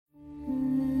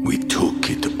We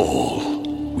took it all.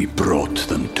 We brought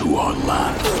them to our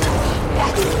land.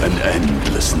 An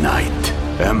endless night,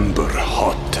 ember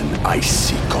hot and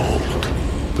icy cold.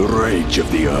 The rage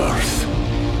of the earth.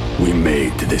 We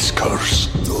made this curse.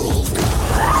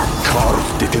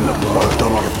 Carved it in the blood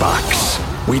on our backs.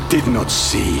 We did not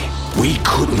see. We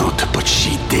could not, but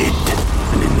she did.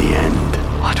 And in the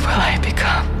end... What will I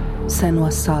become?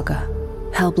 Senua's Saga.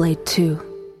 Hellblade 2.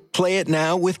 Play it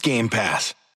now with Game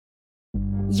Pass.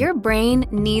 Your brain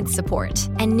needs support,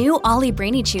 and new Ollie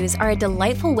Brainy Chews are a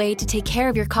delightful way to take care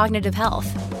of your cognitive health.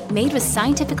 Made with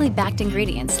scientifically backed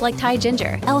ingredients like Thai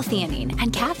ginger, L-theanine,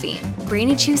 and caffeine,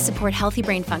 Brainy Chews support healthy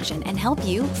brain function and help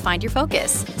you find your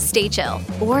focus, stay chill,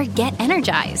 or get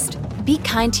energized. Be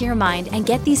kind to your mind and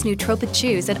get these nootropic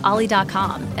chews at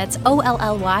ollie.com. That's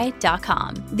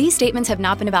OLLY.com. These statements have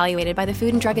not been evaluated by the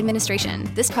Food and Drug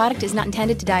Administration. This product is not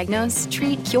intended to diagnose,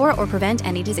 treat, cure, or prevent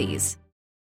any disease.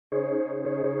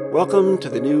 Welcome to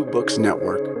the New Books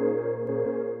Network.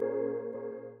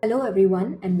 Hello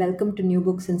everyone and welcome to New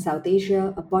Books in South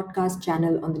Asia, a podcast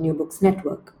channel on the New Books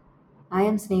Network. I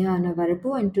am Sneha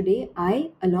Annavarapu and today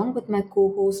I, along with my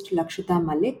co-host Lakshita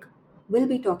Malik, will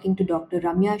be talking to Dr.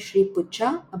 Ramya Shri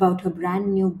Pucha about her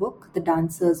brand new book, The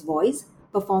Dancer's Voice,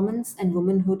 Performance and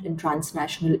Womanhood in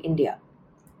Transnational India.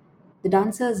 The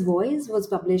Dancer's Voice was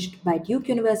published by Duke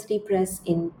University Press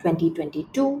in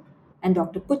 2022, and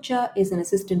Dr. Pucha is an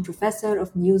assistant professor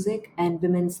of music and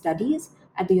women's studies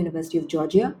at the University of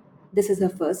Georgia. This is her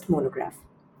first monograph.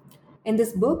 In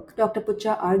this book, Dr.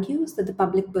 Pucha argues that the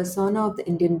public persona of the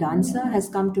Indian dancer has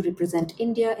come to represent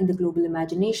India in the global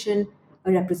imagination,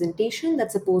 a representation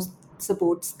that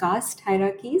supports caste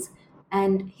hierarchies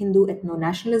and Hindu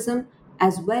ethno-nationalism,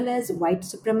 as well as white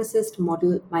supremacist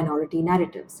model minority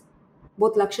narratives.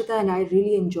 Both Lakshita and I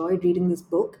really enjoyed reading this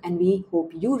book, and we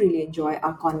hope you really enjoy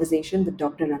our conversation with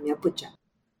Dr. Ramya Pucha.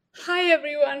 Hi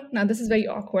everyone. Now this is very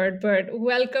awkward, but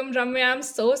welcome Ramya. I'm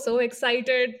so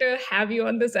excited to have you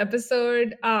on this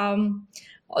episode.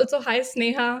 Also, hi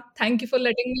Sneha. Thank you for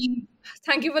letting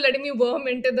me worm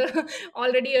into the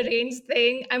already arranged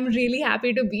thing. I'm really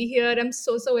happy to be here. I'm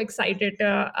so excited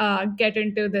to get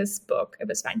into this book. It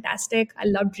was fantastic. I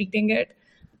loved reading it.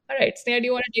 All right, Sneha, do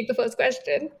you want to take the first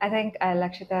question? I think,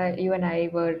 Lakshita, you and I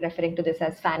were referring to this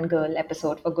as fangirl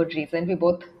episode for good reason.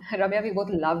 Ramya, we both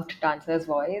loved Dancer's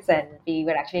Voice, and we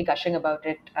were actually gushing about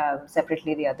it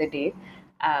separately the other day.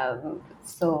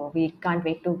 So we can't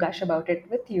wait to gush about it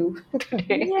with you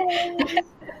today.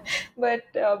 But,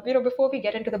 before we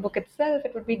get into the book itself,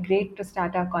 it would be great to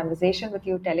start our conversation with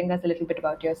you, telling us a little bit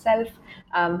about yourself.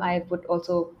 I would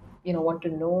also, want to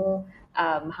know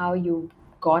how you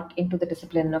got into the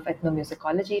discipline of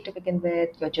ethnomusicology to begin with,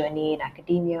 your journey in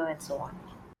academia, and so on.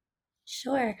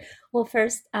 Sure. Well,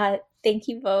 first, thank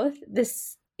you both.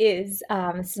 This is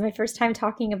my first time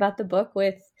talking about the book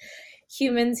with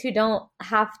humans who don't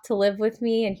have to live with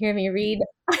me and hear me read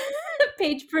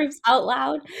page proofs out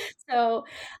loud. So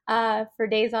for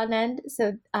days on end.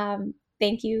 So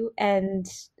thank you. And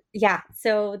yeah,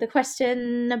 so the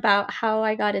question about how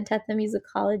I got into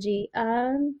ethnomusicology,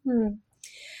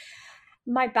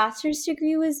 my bachelor's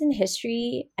degree was in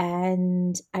history,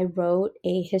 and I wrote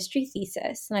a history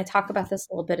thesis. And I talk about this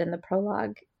a little bit in the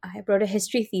prologue. I wrote a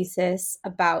history thesis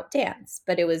about dance,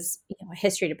 but it was a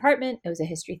history department. It was a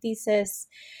history thesis.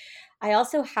 I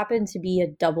also happened to be a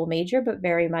double major, but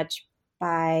very much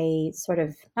by sort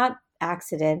of not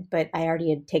accident, but I already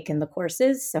had taken the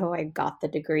courses. So I got the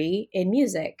degree in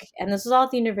music. And this was all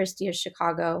at the University of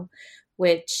Chicago,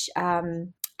 which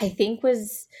I think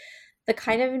was the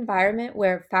kind of environment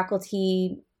where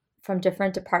faculty from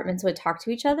different departments would talk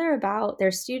to each other about their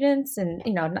students. And,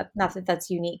 not that that's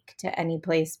unique to any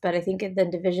place, but I think in the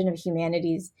Division of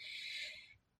Humanities,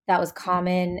 that was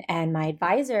common. And my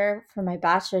advisor for my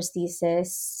bachelor's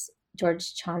thesis,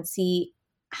 George Chauncey,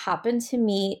 happened to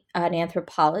meet an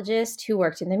anthropologist who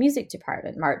worked in the music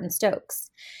department, Martin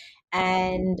Stokes.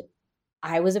 And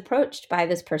I was approached by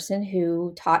this person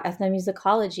who taught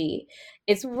ethnomusicology.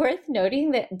 It's worth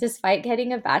noting that despite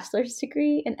getting a bachelor's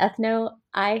degree in a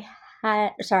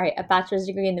bachelor's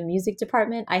degree in the music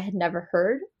department, I had never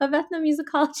heard of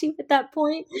ethnomusicology at that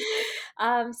point.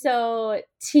 So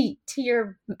to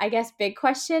your, I guess, big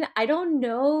question, I don't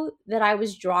know that I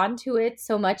was drawn to it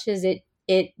so much as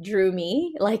it drew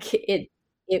me. Like it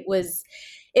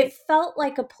felt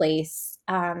like a place.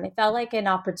 It felt like an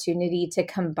opportunity to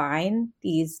combine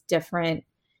these different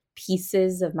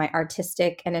pieces of my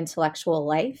artistic and intellectual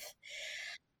life.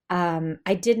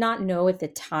 I did not know at the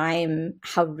time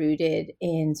how rooted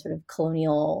in sort of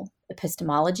colonial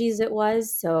epistemologies it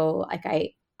was. So like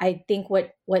I think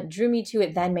what drew me to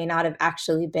it then may not have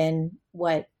actually been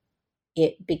what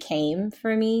it became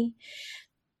for me.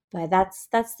 But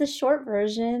that's the short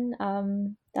version.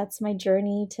 That's my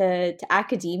journey to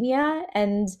academia.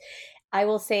 And I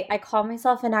will say I call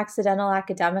myself an accidental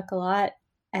academic a lot.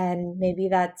 And maybe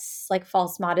that's like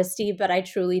false modesty, but I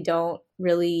truly don't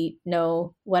really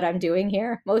know what I'm doing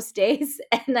here most days.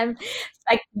 And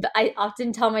I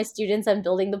often tell my students I'm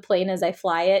building the plane as I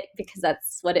fly it because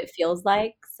that's what it feels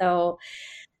like. So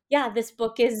yeah, this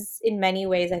book is in many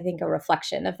ways, I think, a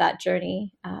reflection of that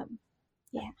journey.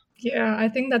 Yeah. Yeah, I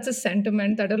think that's a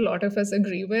sentiment that a lot of us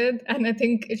agree with. And I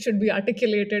think it should be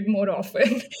articulated more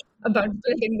often about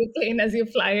building the plane as you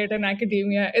fly it in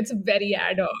academia. It's very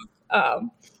ad hoc.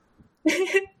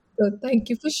 So thank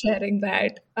you for sharing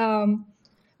that.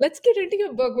 Let's get into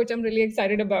your book, which I'm really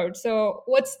excited about. So,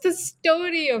 what's the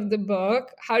story of the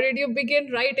book? How did you begin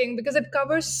writing? Because it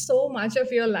covers so much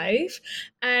of your life,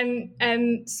 and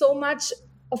so much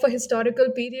of a historical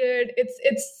period.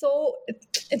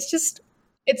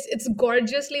 It's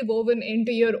gorgeously woven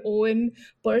into your own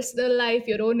personal life,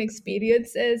 your own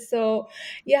experiences. So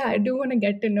yeah, I do want to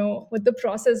get to know what the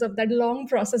process of that long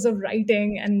process of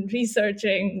writing and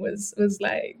researching was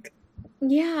like.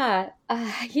 Yeah,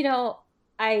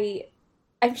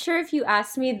 I'm sure if you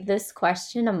asked me this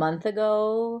question a month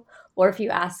ago, or if you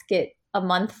ask it a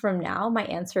month from now, my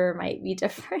answer might be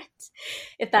different,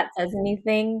 if that says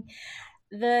anything.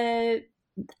 The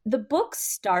book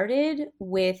started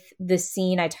with the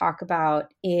scene I talk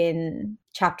about in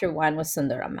chapter 1 with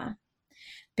Sundarama,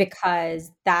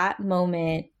 because that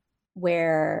moment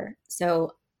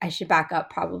so I should back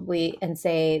up probably and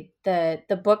say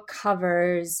the book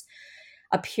covers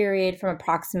a period from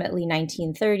approximately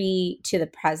 1930 to the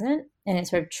present, and it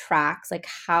sort of tracks like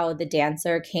how the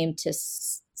dancer came to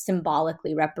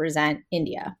symbolically represent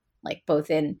India, like both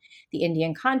in the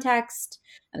Indian context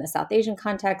and the South Asian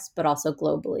context, but also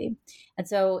globally. And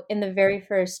so in the very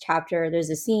first chapter, there's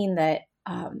a scene that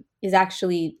is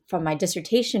actually from my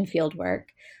dissertation fieldwork,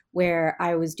 where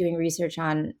I was doing research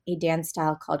on a dance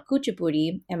style called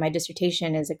Kuchipudi, and my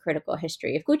dissertation is a critical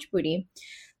history of Kuchipudi.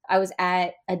 I was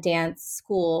at a dance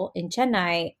school in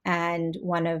Chennai, and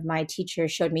one of my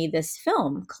teachers showed me this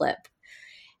film clip.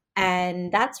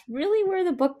 And that's really where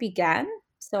the book began.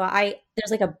 So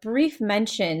there's like a brief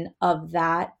mention of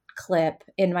that clip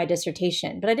in my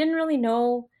dissertation, but I didn't really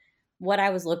know what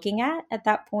I was looking at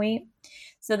that point.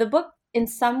 So the book in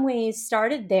some ways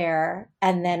started there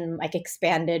and then like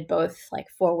expanded both like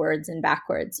forwards and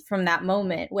backwards from that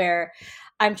moment, where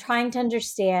I'm trying to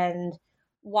understand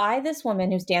why this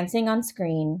woman who's dancing on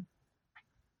screen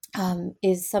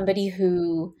is somebody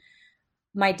who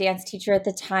my dance teacher at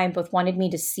the time both wanted me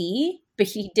to see, but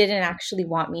he didn't actually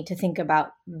want me to think about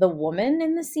the woman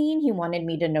in the scene. He wanted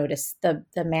me to notice the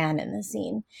man in the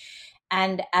scene.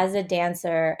 And as a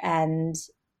dancer and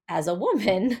as a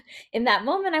woman in that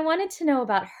moment, I wanted to know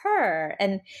about her.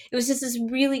 And it was just this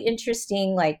really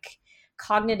interesting, like,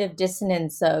 cognitive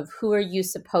dissonance of who are you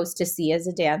supposed to see as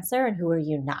a dancer and who are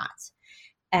you not?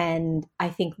 And I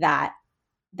think that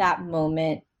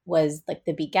moment was like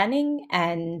the beginning,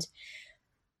 and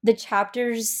the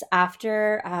chapters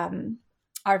after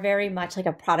are very much like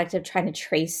a product of trying to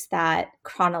trace that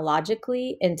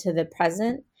chronologically into the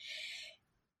present.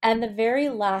 And the very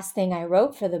last thing I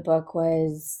wrote for the book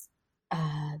was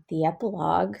the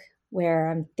epilogue, where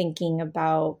I'm thinking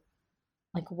about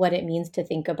like what it means to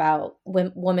think about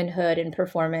womanhood and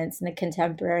performance in the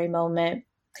contemporary moment.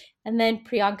 And then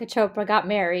Priyanka Chopra got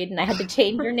married and I had to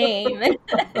change her name.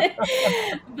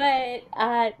 But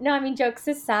no, I mean, jokes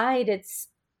aside,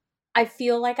 I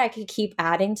feel like I could keep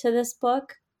adding to this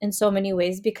book in so many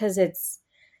ways, because it's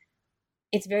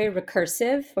very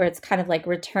recursive, where it's kind of like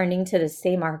returning to the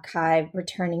same archive,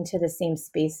 returning to the same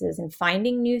spaces and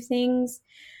finding new things,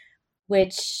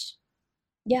 which,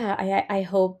 yeah, I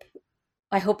hope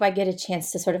I get a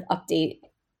chance to sort of update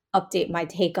my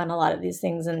take on a lot of these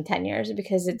things in 10 years,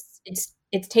 because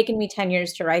it's taken me 10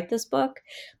 years to write this book.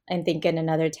 I think in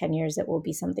another 10 years, it will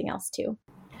be something else too.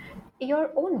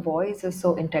 Your own voice is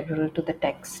so integral to the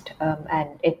text,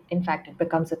 and in fact, it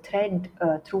becomes a thread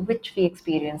through which we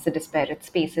experience the disparate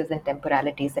spaces and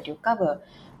temporalities that you cover.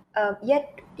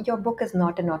 Yet, your book is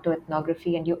not an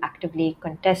autoethnography, and you actively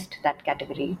contest that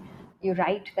category. You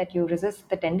write that you resist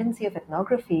the tendency of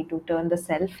ethnography to turn the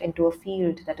self into a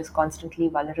field that is constantly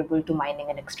vulnerable to mining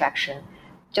and extraction.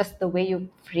 Just the way you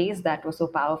phrased that was so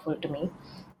powerful to me.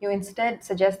 You instead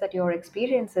suggest that your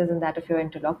experiences and that of your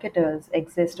interlocutors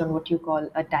exist on what you call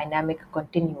a dynamic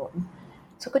continuum.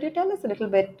 So, could you tell us a little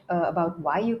bit about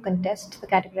why you contest the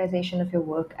categorization of your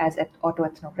work as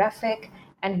autoethnographic,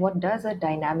 And what does a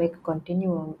dynamic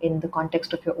continuum in the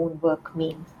context of your own work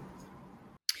mean?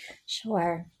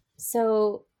 Sure.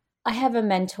 So I have a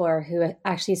mentor who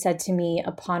actually said to me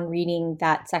upon reading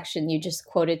that section you just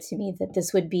quoted to me that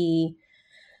this would be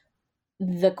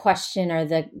the question or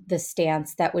the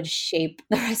stance that would shape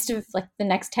the rest of like the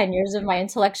next 10 years of my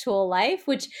intellectual life,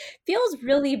 which feels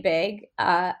really big.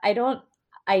 I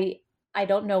I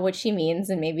don't know what she means,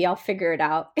 and maybe I'll figure it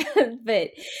out.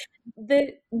 But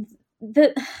the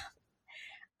the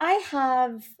I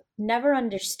have never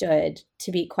understood,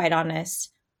 to be quite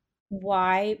honest,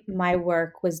 why my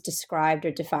work was described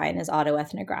or defined as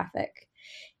autoethnographic.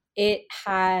 It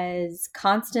has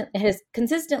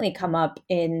consistently come up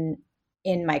in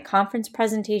my conference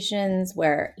presentations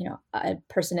where, a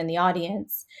person in the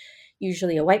audience,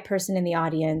 usually a white person in the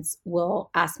audience,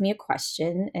 will ask me a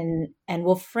question and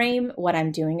will frame what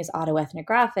I'm doing as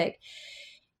autoethnographic,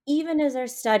 even as they're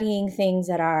studying things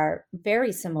that are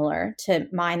very similar to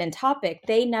mine and topic.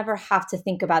 They never have to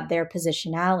think about their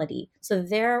positionality. So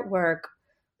their work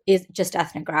is just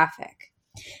ethnographic.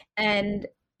 And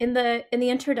in the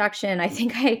introduction, I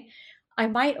think I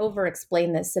might over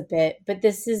explain this a bit, but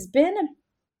this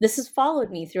has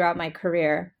followed me throughout my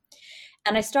career.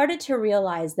 And I started to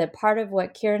realize that part of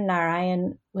what Kiran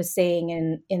Narayan was saying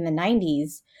in the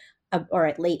 90s, or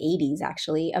at late 80s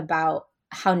actually, about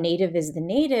how native is the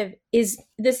native,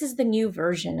 this is the new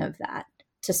version of that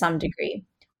to some degree.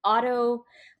 Auto,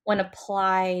 when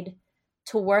applied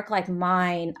to work like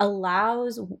mine,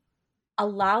 allows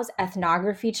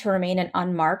ethnography to remain an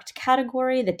unmarked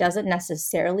category that doesn't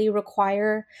necessarily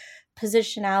require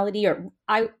positionality, or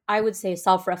I would say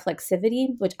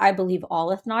self-reflexivity, which I believe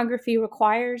all ethnography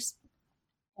requires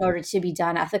in order to be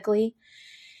done ethically.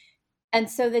 And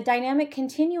so the dynamic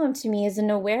continuum to me is an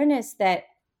awareness that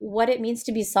what it means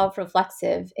to be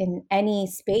self-reflexive in any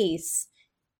space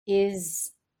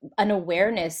is an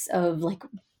awareness of like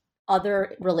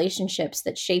other relationships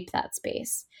that shape that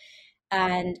space.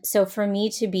 And so for me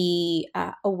to be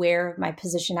aware of my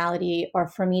positionality, or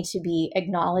for me to be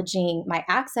acknowledging my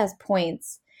access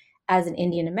points as an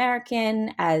Indian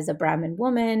American, as a Brahmin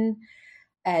woman,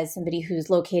 as somebody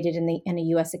who's located in a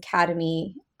U.S.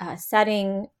 Academy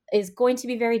setting, is going to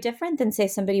be very different than, say,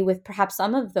 somebody with perhaps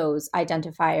some of those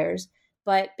identifiers,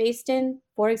 but based in,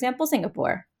 for example,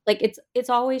 Singapore. Like it's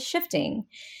always shifting.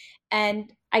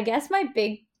 And I guess my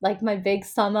big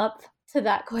sum up to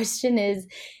that question is,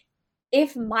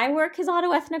 if my work is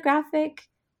autoethnographic,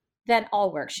 then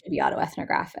all work should be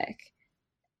autoethnographic,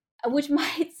 which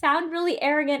might sound really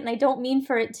arrogant, and I don't mean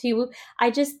for it to.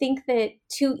 I just think that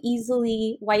too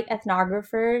easily white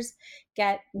ethnographers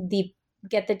get the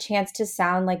chance to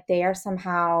sound like they are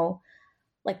somehow,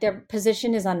 like their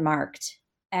position is unmarked.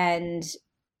 And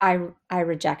I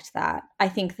reject that. I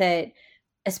think that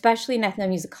especially in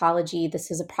ethnomusicology,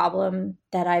 this is a problem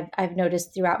that I've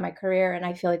noticed throughout my career, and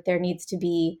I feel like there needs to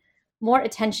be more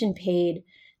attention paid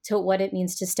to what it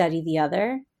means to study the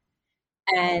other,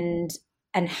 and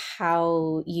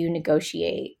how you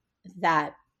negotiate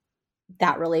that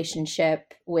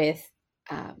relationship with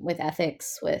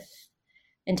ethics, with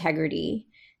integrity.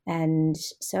 And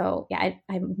so, yeah,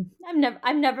 I'm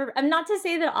not to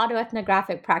say that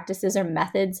autoethnographic practices or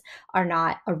methods are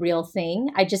not a real thing.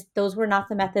 Those were not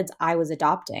the methods I was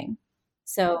adopting.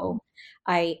 So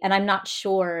I'm not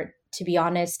sure, to be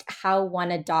honest, how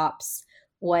one adopts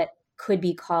what could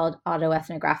be called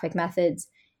autoethnographic methods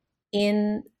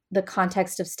in the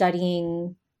context of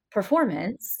studying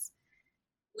performance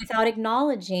without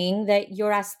acknowledging that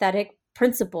your aesthetic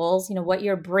principles, what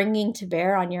you're bringing to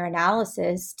bear on your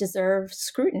analysis, deserve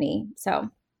scrutiny. So,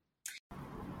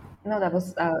 no, that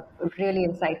was really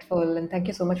insightful, and thank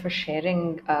you so much for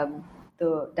sharing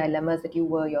the dilemmas that you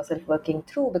were yourself working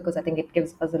through, because I think it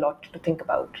gives us a lot to think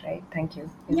about, right? Thank you.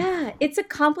 Yeah, it's a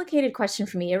complicated question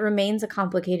for me. It remains a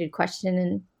complicated question,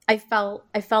 and I felt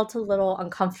a little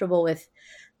uncomfortable with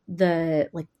the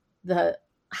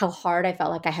how hard I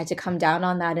felt like I had to come down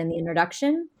on that in the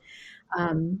introduction.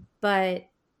 But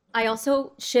I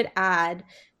also should add,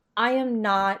 I am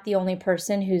not the only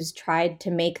person who's tried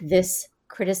to make this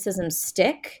criticism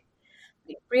stick.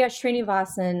 Priya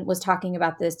Srinivasan was talking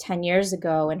about this 10 years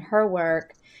ago in her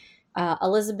work.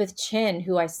 Elizabeth Chin,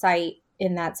 who I cite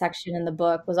in that section in the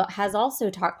book, has also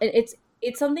talked. It's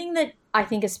something that I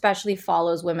think especially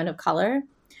follows women of color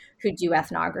who do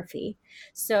ethnography.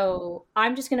 So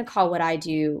I'm just going to call what I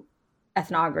do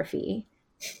ethnography.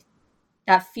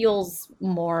 That feels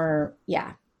more,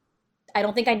 yeah. I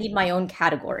don't think I need my own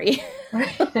category.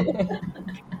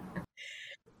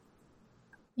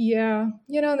 Yeah,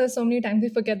 there's so many times we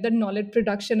forget that knowledge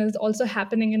production is also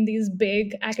happening in these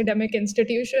big academic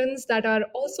institutions that are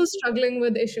also struggling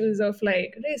with issues of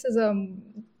like racism,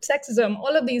 sexism.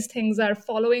 All of these things are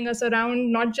following us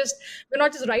around. We're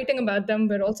not just writing about them,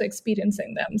 we're also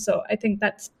experiencing them. So I think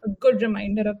that's a good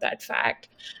reminder of that fact.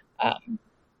 Um,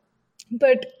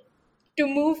 but to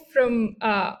move from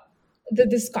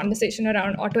this conversation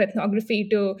around autoethnography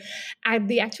to at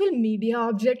the actual media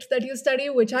objects that you study,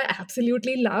 which I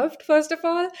absolutely loved, first of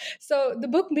all. So the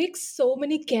book makes so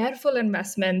many careful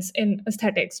investments in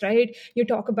aesthetics, right? You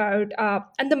talk about,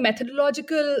 and the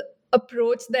methodological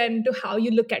approach then to how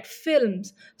you look at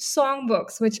films,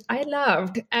 songbooks, which I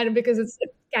loved, and because it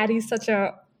carries such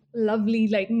a lovely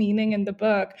like meaning in the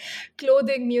book,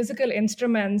 clothing, musical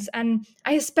instruments. And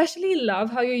I especially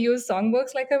love how you use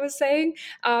songbooks, like I was saying,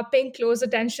 paying close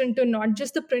attention to not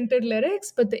just the printed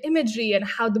lyrics, but the imagery and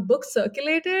how the book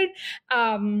circulated.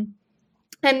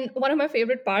 And one of my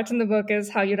favorite parts in the book is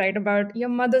how you write about your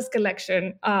mother's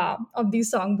collection of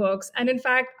these songbooks. And in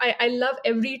fact, I love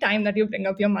every time that you bring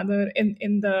up your mother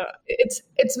in the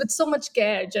it's with so much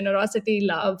care, generosity,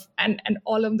 love, and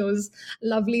all of those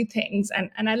lovely things.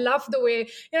 And I love the way,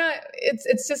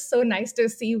 it's just so nice to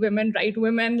see women write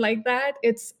women like that.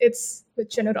 It's with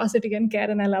generosity and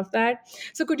care, and I love that.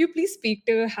 So could you please speak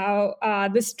to how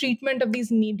this treatment of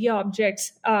these media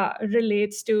objects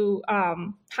relates to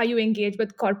how you engage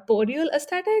with corporeal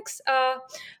aesthetics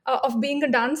of being a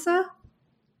dancer?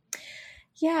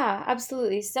 Yeah,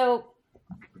 absolutely. So,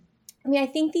 I mean, I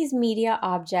think these media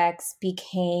objects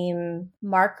became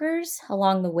markers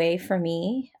along the way for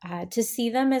me. To see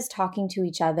them as talking to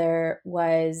each other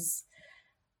was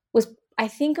I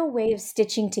think a way of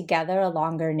stitching together a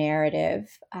longer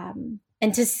narrative,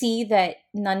 and to see that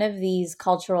none of these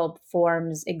cultural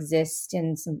forms exist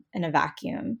in a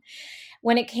vacuum.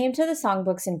 When it came to the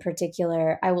songbooks in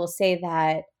particular, I will say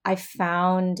that I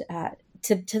found,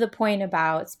 to the point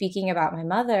about speaking about my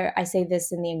mother, I say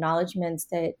this in the acknowledgments,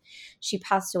 that she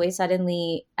passed away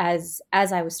suddenly as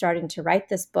I was starting to write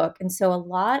this book. And so a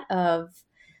lot of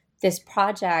this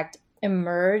project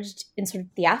emerged in sort of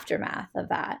the aftermath of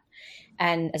that,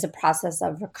 and as a process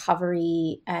of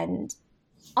recovery. And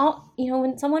all,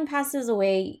 when someone passes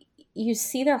away, you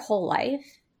see their whole life,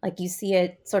 like you see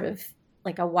it sort of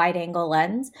like a wide angle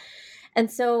lens.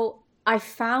 And so I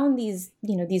found these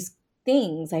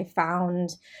things. I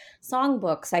found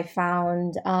songbooks. I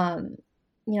found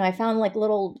I found like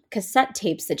little cassette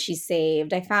tapes that she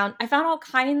saved. I found all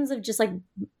kinds of just like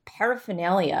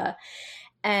paraphernalia,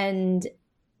 and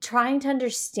trying to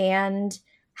understand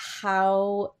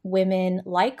how women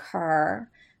like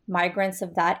her, migrants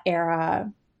of that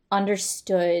era,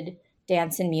 understood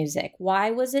dance and music. Why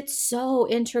was it so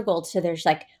integral to their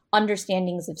like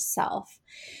understandings of self?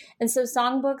 And so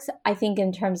songbooks, I think,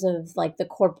 in terms of like the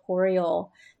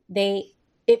corporeal, it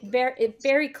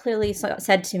very clearly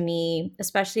said to me,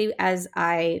 especially as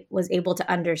I was able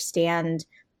to understand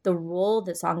the role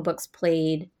that songbooks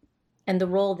played and the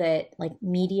role that like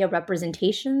media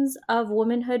representations of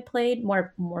womanhood played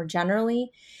more generally,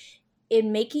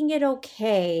 in making it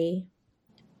okay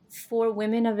for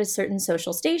women of a certain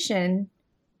social station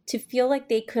to feel like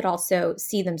they could also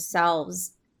see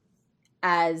themselves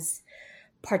as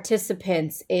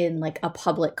participants in like a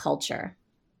public culture.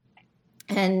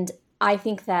 And I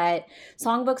think that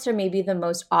songbooks are maybe the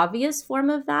most obvious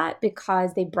form of that,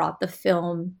 because they brought the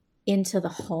film into the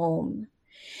home.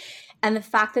 And the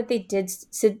fact that they did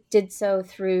so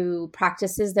through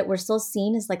practices that were still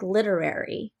seen as like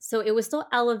literary. So it was still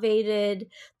elevated.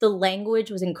 The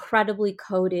language was incredibly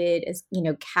coded as,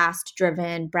 caste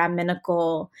driven,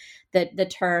 Brahminical. The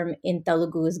term in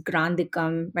Telugu is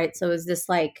Grandikam, right? So it was this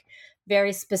like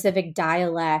very specific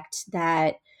dialect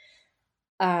that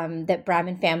that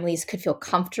Brahmin families could feel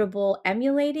comfortable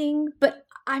emulating. But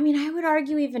I mean, I would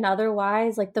argue even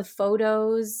otherwise, like the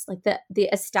photos, like the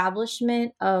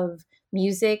establishment of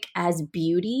music as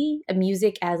beauty, a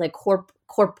music as like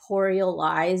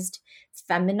corporealized,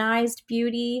 feminized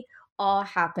beauty, all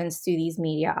happens through these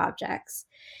media objects.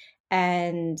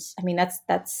 And I mean,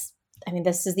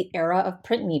 this is the era of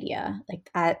print media.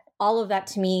 Like all of that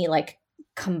to me, like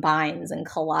combines and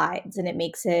collides, and it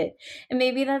makes it, and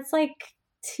maybe that's like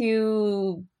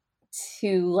too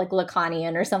like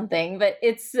Lacanian or something, but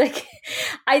it's like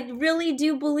I really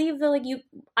do believe that like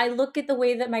I look at the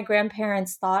way that my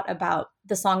grandparents thought about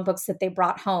the songbooks that they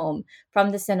brought home from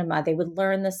the cinema. They would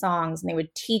learn the songs and they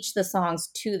would teach the songs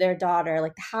to their daughter.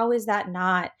 Like how is that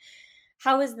not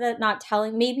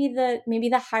telling? Maybe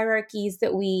the hierarchies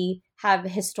that we have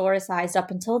historicized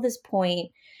up until this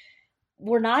point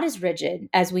were not as rigid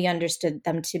as we understood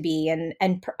them to be. And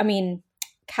I mean,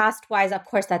 cast wise, of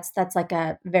course, that's like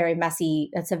a very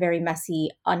messy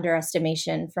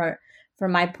underestimation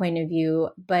from my point of view.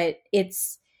 But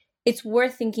it's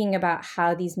worth thinking about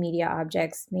how these media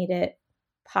objects made it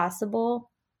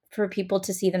possible for people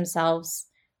to see themselves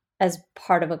as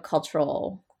part of a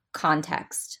cultural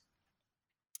context,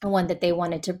 and one that they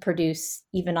wanted to produce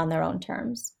even on their own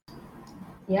terms.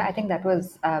 Yeah, I think that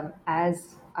was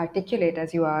as articulate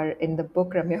as you are in the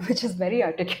book, Ramya, which is very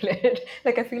articulate.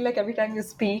 Like, I feel like every time you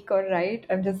speak or write,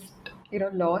 I'm just,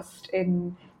 lost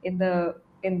in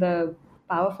the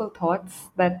powerful thoughts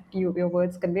that your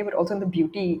words convey, but also in the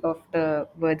beauty of the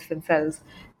words themselves.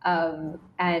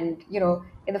 And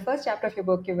in the first chapter of your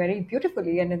book, you very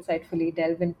beautifully and insightfully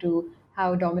delve into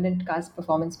how dominant caste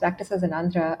performance practices in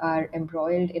Andhra are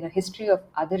embroiled in a history of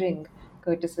othering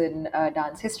courtesan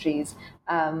dance histories,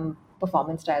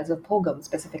 performance styles of Bhogam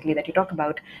specifically that you talk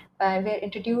about. We're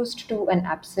introduced to an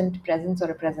absent presence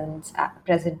or a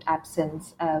present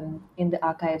absence in the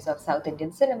archives of South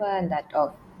Indian cinema and that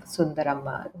of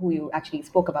Sundaramma, who you actually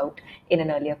spoke about in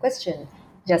an earlier question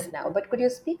just now. But could you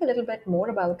speak a little bit more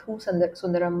about who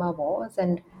Sundaramma was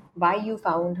and why you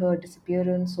found her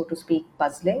disappearance, so to speak,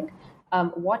 puzzling?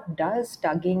 What does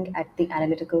tugging at the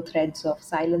analytical threads of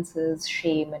silences,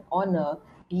 shame, and honor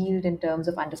yield in terms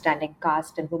of understanding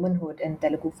caste and womanhood in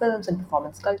Telugu films and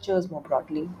performance cultures more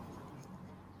broadly?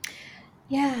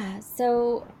 Yeah,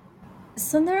 so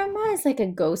Sundaramma is like a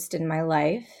ghost in my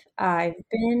life. I've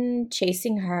been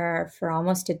chasing her for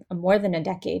almost more than a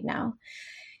decade now.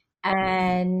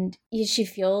 And she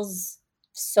feels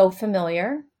so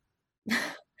familiar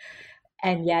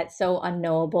and yet so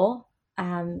unknowable.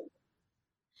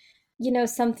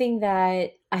 Something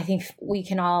that I think we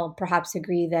can all perhaps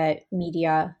agree that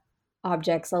media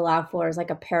objects allow for is like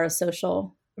a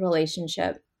parasocial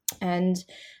relationship. And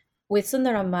with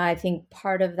Sundaramma, I think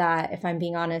part of that, if I'm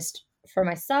being honest for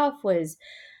myself, was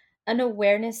an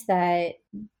awareness that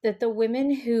the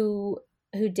women who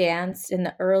danced in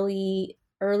the early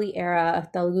era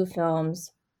of Telugu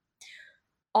films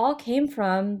all came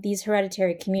from these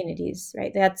hereditary communities,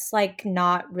 right? That's like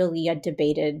not really a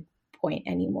debated point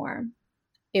anymore.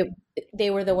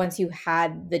 They were the ones who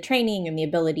had the training and the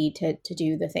ability to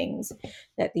do the things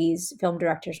that these film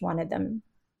directors wanted them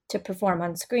to perform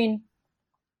on screen.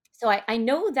 So I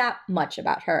know that much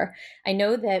about her. I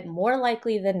know that more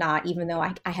likely than not, even though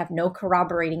I have no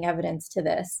corroborating evidence to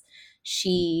this,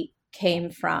 she came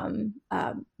from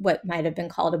what might have been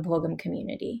called a Bhogam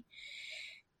community.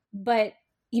 But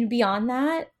beyond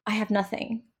that, I have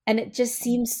nothing. And it just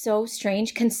seems so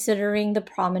strange considering the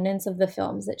prominence of the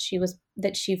films that she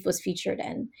was featured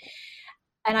in.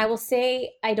 And I will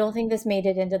say, I don't think this made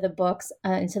it into the book.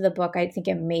 I think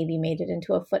it maybe made it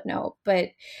into a footnote. But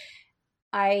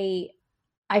I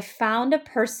found a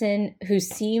person who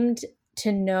seemed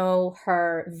to know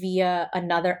her via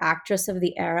another actress of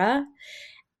the era,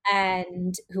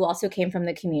 and who also came from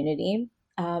the community.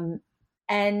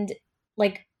 And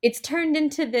like it's turned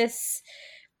into this.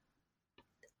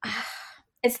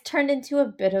 It's turned into a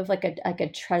bit of like a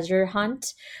treasure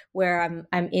hunt where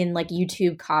I'm in like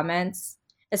YouTube comments,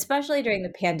 especially during the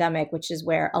pandemic, which is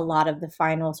where a lot of the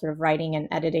final sort of writing and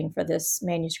editing for this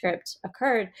manuscript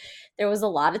occurred. There was a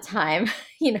lot of time,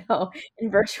 in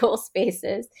virtual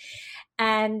spaces.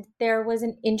 And there was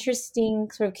an interesting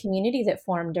sort of community that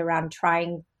formed around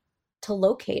trying to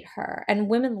locate her and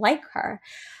women like her.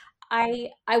 I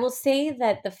will say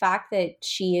that the fact that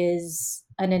she is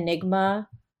an enigma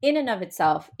in and of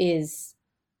itself is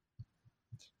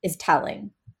telling.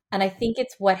 And I think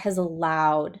it's what has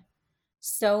allowed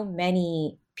so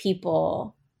many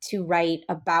people to write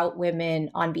about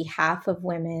women on behalf of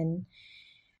women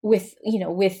with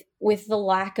the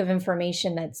lack of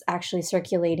information that's actually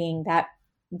circulating, that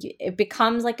it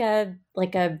becomes like a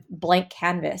blank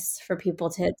canvas for people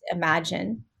to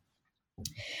imagine.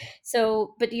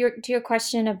 So, but to your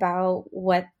question about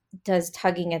what does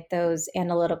tugging at those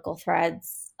analytical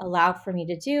threads allow for me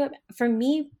to do, for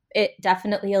me, it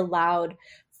definitely allowed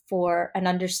for an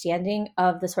understanding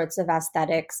of the sorts of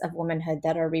aesthetics of womanhood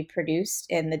that are reproduced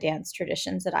in the dance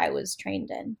traditions that I was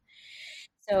trained in.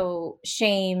 So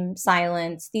shame,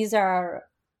 silence, these are,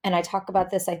 and I talk about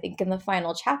this, I think, in the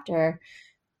final chapter,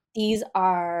 these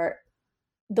are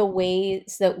the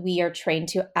ways that we are trained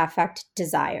to affect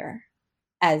desire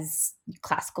as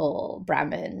classical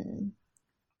Brahmin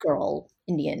girl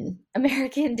Indian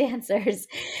American dancers.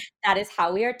 That is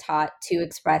how we are taught to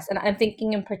express. And I'm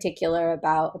thinking in particular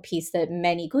about a piece that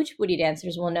many Kuchipudi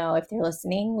dancers will know if they're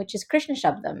listening, which is Krishna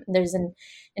Shabdam. There's an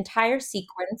entire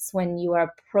sequence when you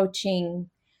are approaching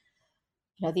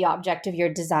the object of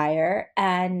your desire,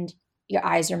 and your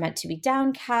eyes are meant to be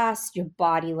downcast, your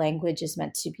body language is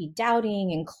meant to be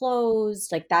doubting and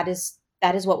closed. Like that is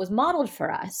what was modeled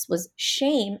for us, was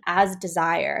shame as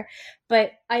desire.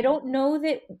 But I don't know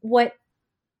that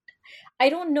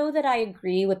I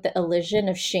agree with the illusion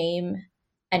of shame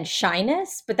and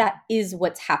shyness, but that is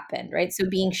what's happened, right? So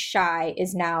being shy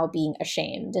is now being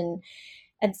ashamed. And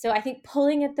so I think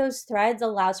pulling at those threads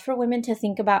allows for women to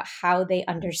think about how they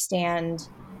understand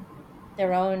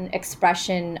their own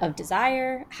expression of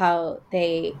desire, how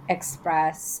they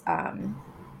express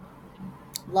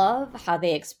love, how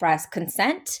they express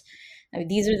consent. I mean,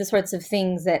 these are the sorts of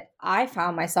things that I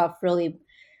found myself really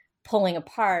pulling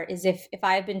apart, is if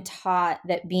I've been taught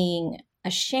that being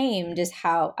ashamed is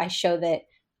how I show that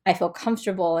I feel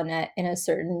comfortable in a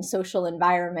certain social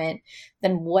environment,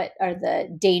 then what are the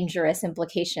dangerous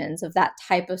implications of that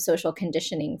type of social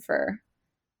conditioning for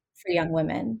young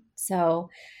women?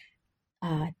 So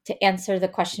to answer the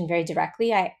question very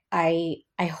directly, I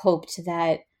hoped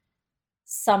that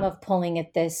some of pulling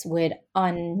at this would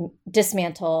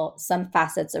dismantle some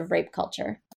facets of rape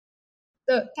culture.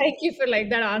 So thank you for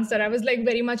that answer. I was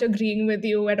very much agreeing with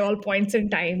you at all points in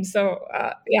time. So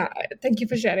yeah, thank you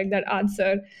for sharing that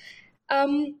answer.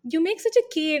 You make such a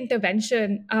key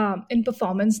intervention in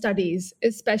performance studies,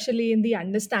 especially in the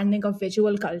understanding of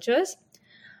visual cultures.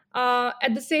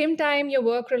 At the same time, your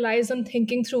work relies on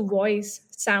thinking through voice,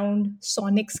 sound,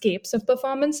 sonic scapes of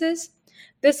performances.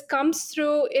 This comes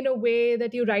through in a way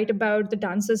that you write about the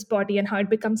dancer's body and how it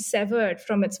becomes severed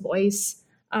from its voice,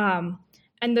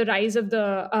 and the rise of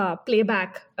the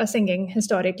playback singing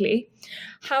historically.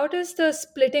 How does the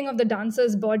splitting of the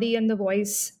dancer's body and the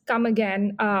voice come to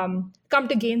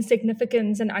gain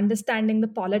significance in understanding the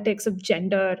politics of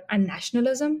gender and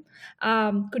nationalism?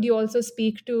 Could you also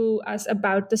speak to us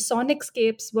about how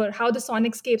the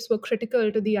sonicscapes were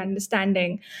critical to the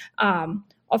understanding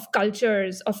of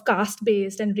cultures of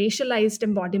caste-based and racialized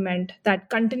embodiment that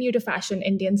continue to fashion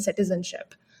Indian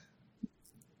citizenship?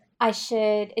 I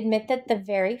should admit that the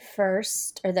very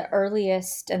first, or the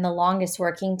earliest and the longest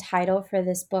working title for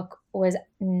this book was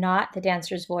not The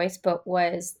Dancer's Voice, but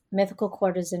was Mythical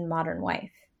Courtesan Modern Wife.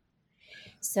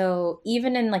 So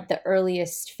even in the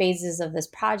earliest phases of this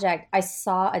project, I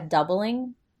saw a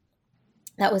doubling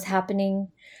that was happening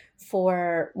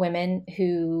for women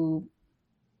who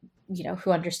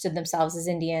understood themselves as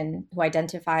Indian, who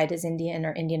identified as Indian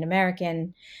or Indian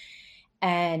American,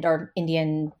 or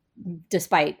Indian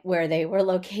despite where they were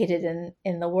located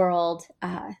in the world.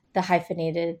 The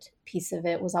hyphenated piece of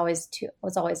it was always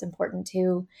important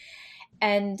too.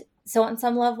 And so on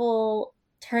some level,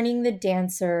 turning the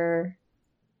dancer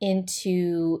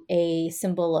into a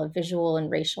symbol of visual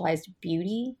and racialized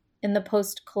beauty in the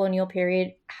post-colonial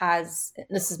period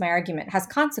this is my argument, has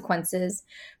consequences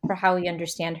for how we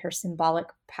understand her symbolic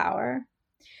power.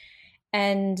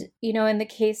 And, in the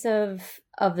case of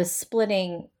the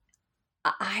splitting,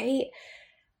 I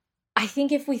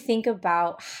think if we think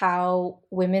about how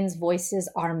women's voices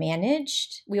are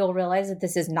managed, we will realize that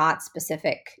this is not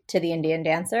specific to the Indian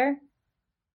dancer.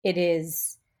 It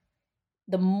is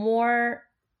the more,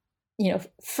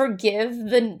 forgive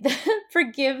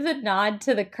the nod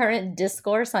to the current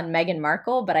discourse on Meghan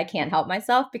Markle, but I can't help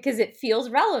myself because it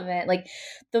feels relevant.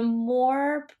 The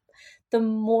more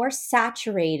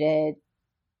saturated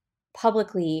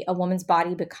publicly a woman's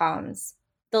body becomes,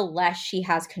 the less she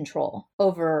has control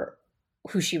over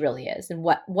who she really is and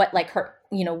what her,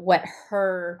 what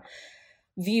her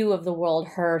view of the world,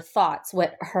 her thoughts,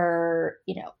 what her,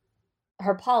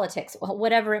 her politics,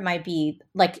 whatever it might be,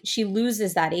 she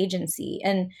loses that agency.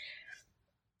 And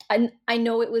I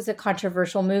know it was a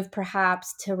controversial move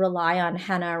perhaps to rely on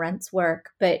Hannah Arendt's work,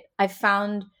 but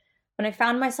when I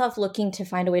found myself looking to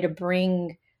find a way to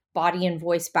bring body and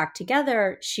voice back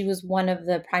together, she was one of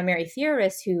the primary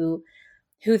theorists who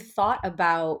thought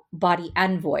about body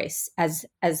and voice as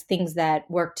things that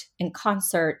worked in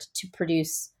concert to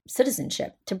produce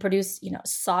citizenship, to produce,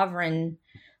 sovereign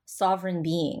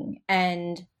being.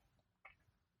 And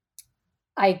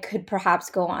I could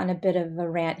perhaps go on a bit of a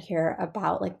rant here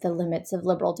about the limits of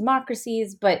liberal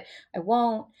democracies, but I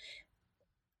won't.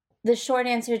 The short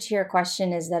answer to your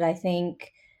question is that I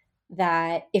think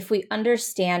that if we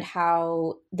understand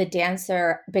how the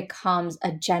dancer becomes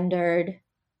a gendered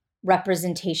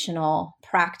representational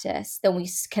practice, then we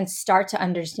can start to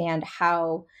understand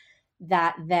how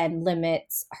that then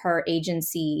limits her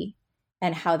agency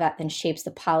and how that then shapes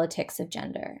the politics of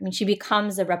gender. I mean, she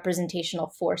becomes a representational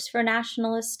force for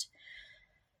nationalist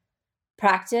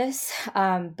practice,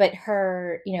 but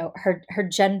her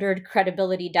gendered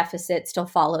credibility deficit still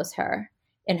follows her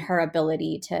in her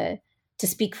ability to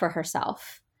speak for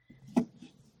herself.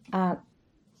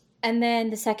 And then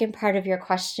the second part of your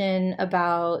question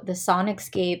about the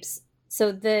sonicscapes.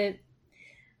 So the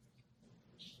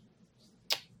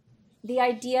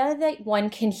idea that one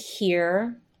can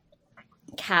hear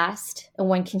caste and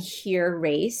one can hear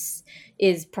race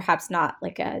is perhaps not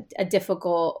like a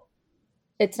difficult,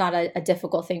 it's not a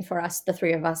difficult thing for us, the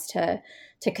three of us, to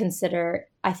consider.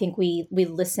 I think we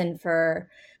listen for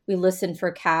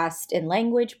caste in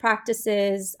language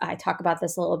practices. I talk about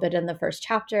this a little bit in the first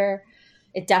chapter.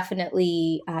 It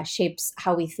definitely shapes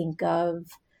how we think of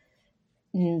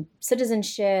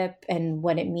citizenship and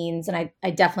what it means. And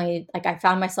I definitely, like, I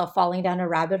found myself falling down a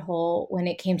rabbit hole when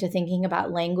it came to thinking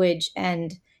about language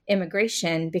and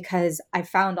immigration, because I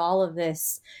found all of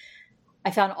these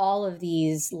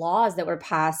laws that were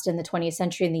passed in the 20th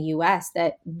century in the US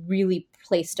that really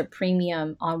placed a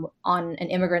premium on an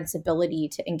immigrant's ability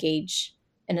to engage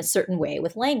in a certain way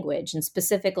with language, and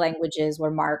specific languages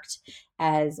were marked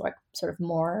as like sort of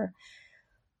more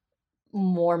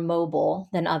mobile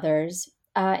than others.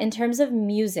 In terms of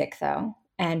music, though,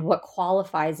 and what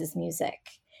qualifies as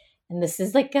music, and this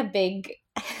is like a big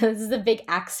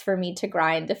axe for me to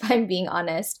grind, if I'm being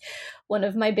honest. One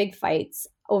of my big fights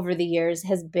over the years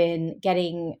has been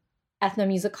getting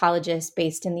ethnomusicologists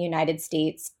based in the United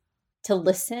States to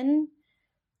listen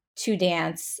to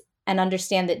dance and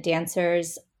understand that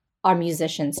dancers are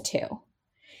musicians too.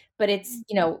 But it's,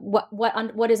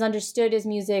 what is understood as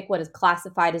music, what is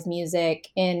classified as music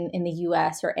in the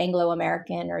US or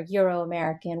Anglo-American or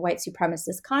Euro-American white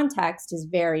supremacist context is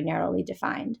very narrowly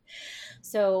defined.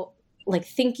 So like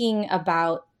thinking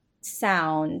about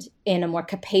sound in a more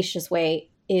capacious way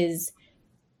is,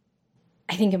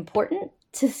 I think, important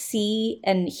to see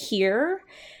and hear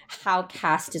how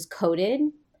caste is coded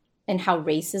and how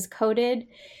race is coded.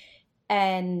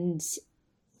 And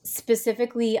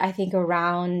specifically, I think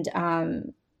around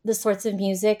the sorts of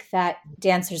music that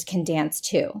dancers can dance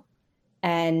to,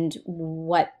 and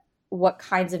what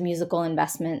kinds of musical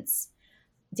investments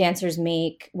dancers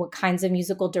make, what kinds of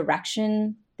musical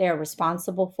direction they're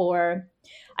responsible for.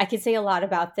 I could say a lot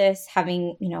about this,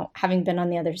 having been on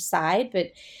the other side, but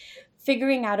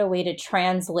figuring out a way to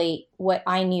translate what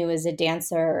I knew as a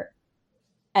dancer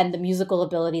and the musical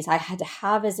abilities I had to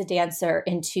have as a dancer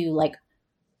into like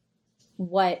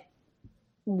what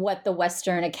the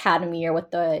Western Academy or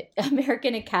what the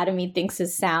American Academy thinks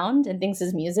is sound and thinks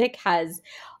is music has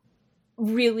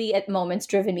really at moments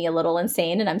driven me a little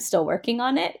insane, and I'm still working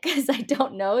on it because I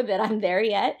don't know that I'm there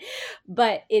yet.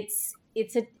 But it's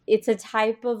a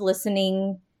type of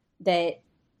listening that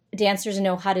dancers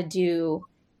know how to do,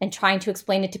 and trying to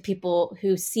explain it to people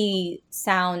who see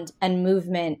sound and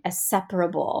movement as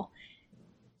separable,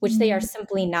 which they are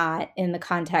simply not in the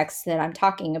context that I'm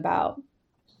talking about.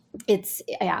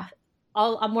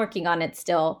 I'm working on it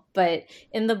still, but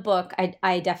in the book,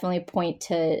 I definitely point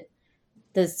to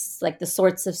this, like the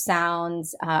sorts of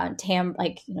sounds,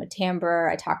 timbre.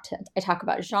 I talk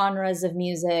about genres of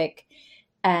music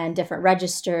and different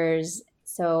registers.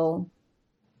 So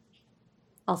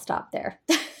I'll stop there.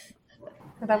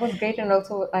 That was great. And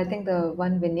also, I think the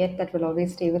one vignette that will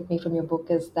always stay with me from your book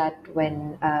is that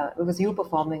when it was you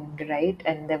performing, right?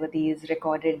 And there were these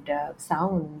recorded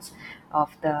sounds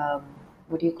of the,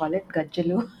 what do you call it?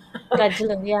 Gajjalu.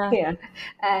 Gajjalu, yeah. Yeah.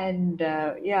 And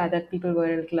that people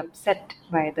were a little upset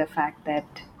by the fact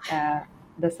that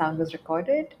the sound was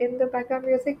recorded in the background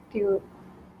music.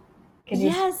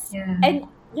 Yes. Yeah. And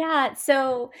yeah,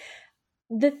 so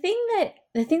the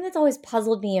thing that's always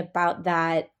puzzled me about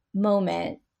that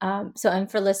moment,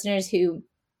 and for listeners who,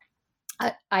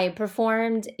 I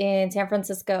performed in San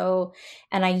Francisco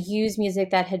and I used music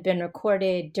that had been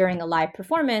recorded during a live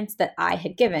performance that I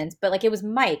had given, but like it was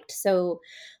mic'd. So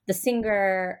the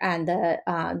singer and the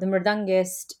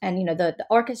mridangist and, the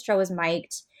orchestra was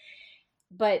mic'd.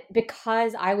 But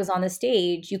because I was on the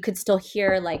stage, you could still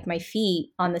hear like my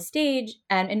feet on the stage.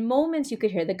 And in moments you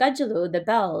could hear the gajjalu, the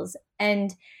bells.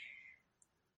 And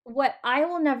what I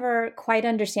will never quite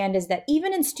understand is that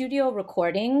even in studio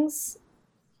recordings,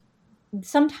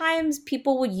 sometimes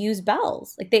people would use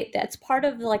bells. Like that's part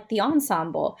of like the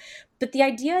ensemble. But the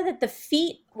idea that the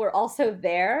feet were also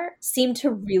there seemed to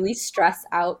really stress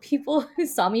out people who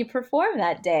saw me perform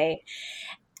that day.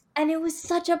 And it was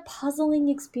such a puzzling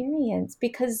experience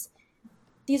because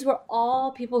these were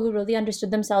all people who really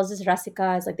understood themselves as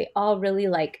rasikas. Like they all really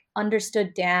like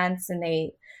understood dance and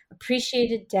they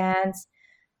appreciated dance,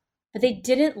 but they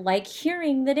didn't like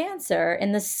hearing the dancer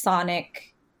in the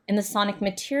sonic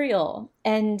material.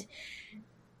 And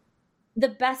the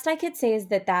best I could say is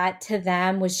that to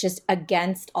them was just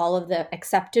against all of the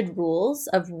accepted rules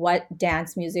of what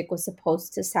dance music was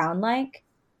supposed to sound like.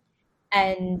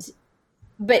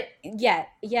 But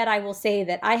yet I will say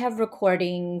that I have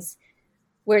recordings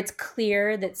where it's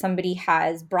clear that somebody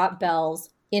has brought bells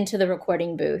into the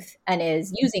recording booth and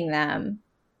is using them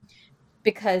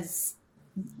because,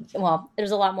 well,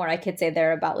 there's a lot more I could say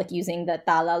there about like using the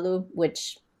talalu,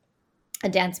 which a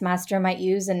dance master might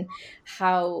use, and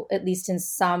how, at least in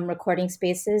some recording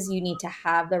spaces, you need to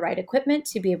have the right equipment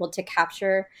to be able to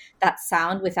capture that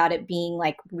sound without it being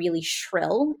like really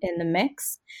shrill in the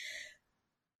mix.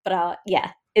 But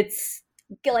it's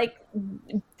like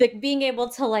being able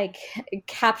to like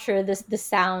capture the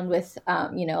sound with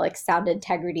like sound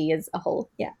integrity is it's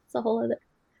a whole other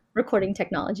recording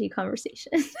technology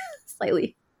conversation.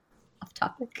 Slightly off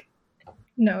topic.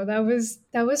 No, that was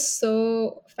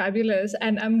so fabulous.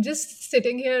 And I'm just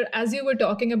sitting here as you were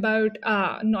talking about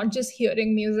not just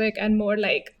hearing music and more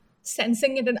like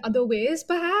sensing it in other ways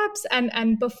perhaps,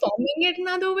 and performing it in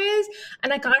other ways.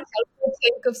 And I can't help but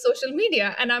think of social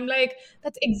media, and I'm like,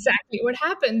 that's exactly what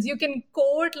happens. You can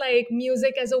code like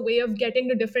music as a way of getting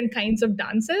to different kinds of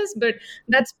dances, but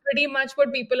that's pretty much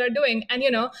what people are doing. And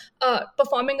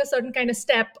performing a certain kind of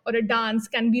step or a dance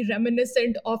can be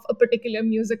reminiscent of a particular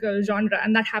musical genre,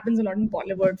 and that happens a lot in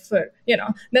Bollywood for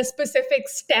the specific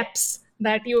steps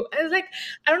that I was like,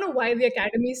 I don't know why the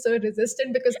Academy is so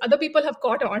resistant, because other people have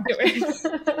caught on to it.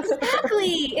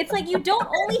 Exactly. It's like you don't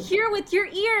only hear with your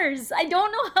ears. I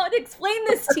don't know how to explain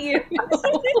this to you. You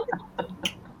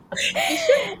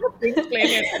should explain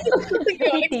it.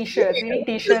 We need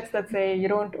t-shirts that say you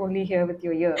don't only hear with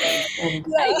your ears. And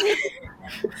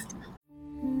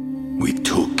We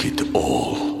took it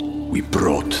all. We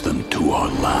brought them to our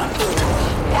land.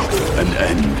 An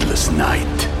endless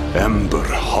night, ember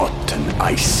hot and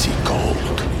icy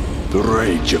cold. The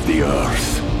rage of the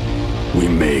earth. We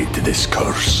made this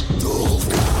curse.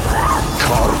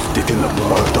 Carved it in the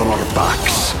blood on our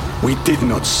backs. We did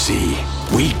not see.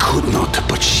 We could not,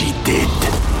 but she did.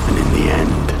 And in the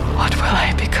end, what will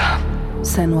I become?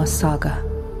 Senua's Saga.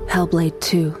 Hellblade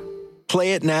 2.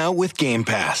 Play it now with Game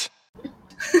Pass.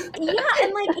 Yeah,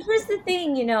 and like here's the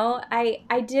thing,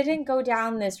 I didn't go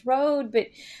down this road, but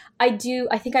I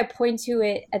think I point to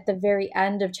it at the very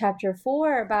end of chapter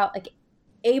 4 about like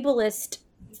ableist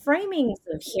framings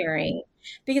of hearing,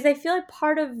 because I feel like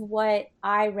part of what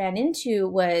I ran into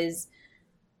was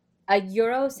a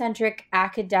Eurocentric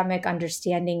academic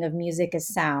understanding of music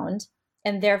as sound,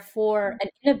 and therefore an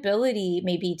inability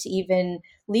maybe to even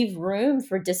leave room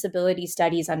for disability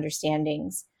studies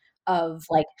understandings of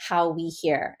like how we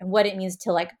hear and what it means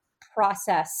to like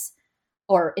process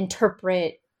or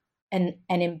interpret and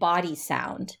embody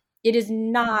sound. It is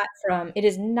not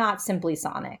simply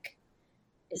sonic.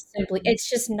 It's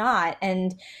just not.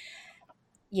 And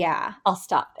yeah, I'll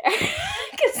stop there.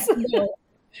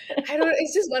 I don't.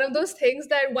 It's just one of those things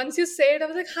that once you say it, I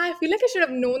was like, I feel like I should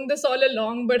have known this all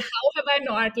along, but how have I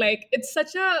not? Like, it's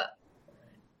such a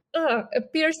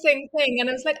piercing thing, and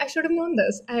I was like, I should have known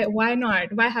this. Why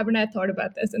not? Why haven't I thought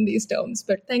about this in these terms?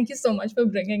 But thank you so much for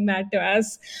bringing that to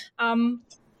us.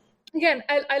 Again,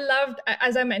 I loved,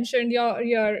 as I mentioned,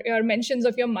 your mentions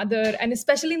of your mother, and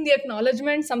especially in the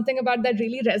acknowledgement, something about that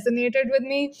really resonated with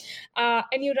me.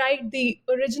 And you write, the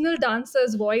original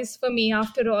dancer's voice for me,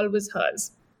 after all, was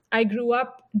hers. I grew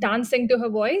up dancing to her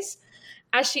voice,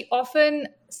 as she often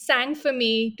sang for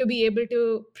me to be able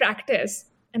to practice.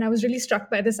 And I was really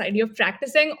struck by this idea of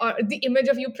practicing, or the image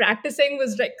of you practicing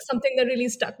was like something that really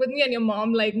stuck with me, and your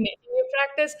mom like making you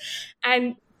practice.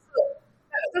 And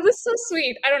it was so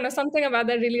sweet. I don't know, something about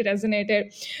that really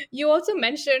resonated. You also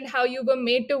mentioned how you were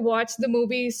made to watch the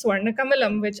movie Swarna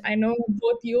Kamalam, which I know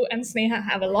both you and Sneha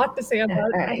have a lot to say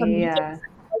about. Yeah.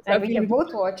 And we have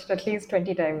both watched at least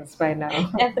 20 times by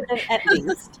now. At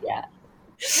least, yeah.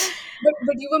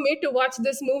 But you were made to watch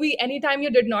this movie anytime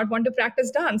you did not want to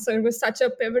practice dance. So it was such a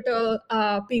pivotal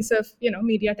piece of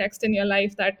media text in your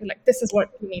life that like, this is what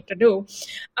you need to do.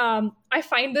 I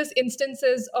find this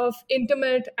instances of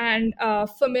intimate and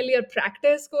familiar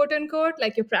practice, quote unquote,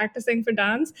 like you're practicing for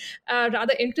dance,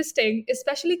 rather interesting,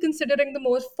 especially considering the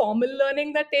more formal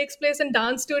learning that takes place in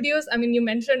dance studios. I mean, you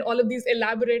mentioned all of these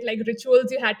elaborate like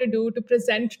rituals you had to do to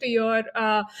present to your,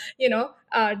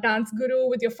 dance guru.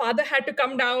 With your father had to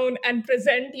come down and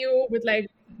present you with like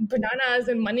bananas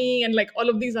and money and like all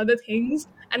of these other things,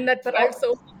 and that were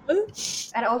so cool.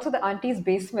 And also the auntie's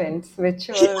basement, which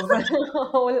was a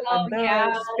whole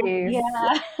other space.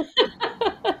 Yeah.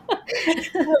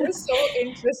 That was so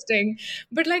interesting.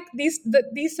 But like these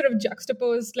sort of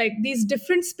juxtaposed, like these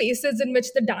different spaces in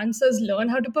which the dancers learn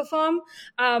how to perform.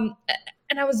 And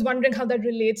I was wondering how that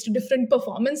relates to different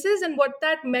performances and what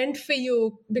that meant for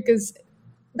you, because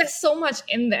there's so much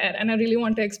in there, and I really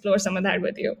want to explore some of that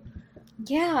with you.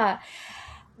 Yeah.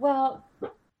 Well,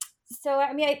 so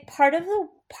I mean, part of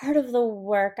the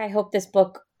work I hope this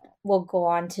book will go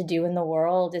on to do in the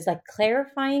world is like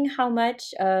clarifying how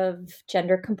much of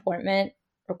gender comportment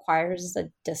requires a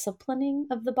disciplining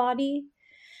of the body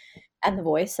and the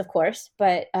voice, of course,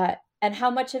 but and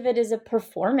how much of it is a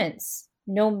performance,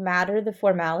 no matter the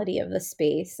formality of the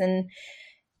space. And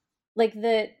like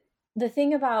the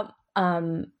thing about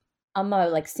Amma,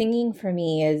 like singing for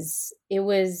me is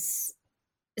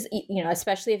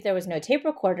especially if there was no tape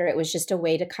recorder, it was just a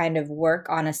way to kind of work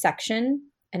on a section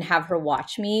and have her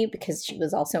watch me because she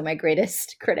was also my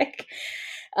greatest critic.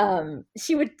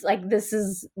 She would like, this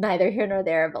is neither here nor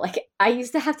there, but like I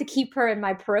used to have to keep her in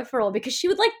my peripheral because she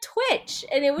would like twitch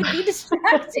and it would be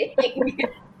distracting.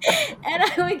 And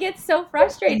I would get so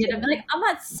frustrated. I'd be like, I'm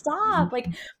not stop. Like,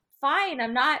 fine,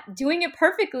 I'm not doing it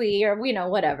perfectly or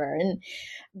whatever.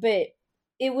 But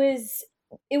it was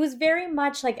very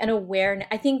much like an awareness.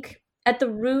 I think at the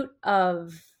root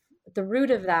of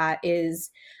that is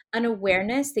an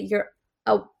awareness that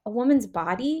a woman's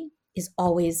body is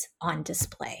always on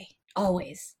display,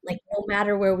 always, like no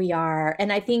matter where we are.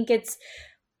 And I think it's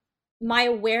my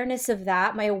awareness of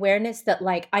that, my awareness that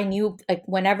like I knew, like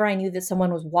whenever I knew that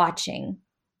someone was watching,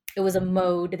 it was a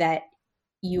mode that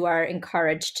you are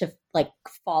encouraged to like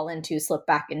fall into, slip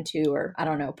back into, or I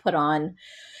don't know, put on.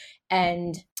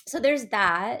 And so there's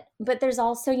that, but there's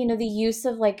also, the use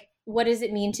of like, what does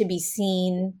it mean to be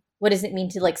seen? What does it mean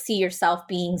to like see yourself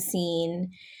being seen?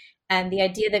 And the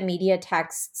idea that media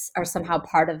texts are somehow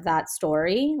part of that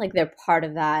story, like they're part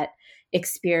of that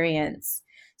experience.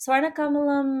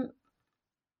 Swarnakamalam,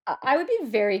 I would be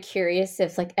very curious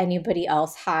if like anybody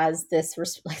else has this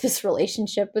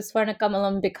relationship with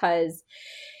Swarnakamalam, because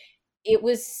it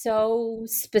was so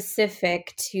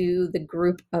specific to the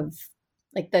group of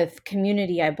like the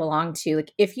community I belong to.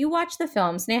 Like if you watch the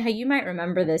film, Sneha, you might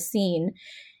remember this scene.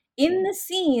 In the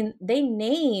scene, they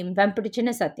name Vempadachina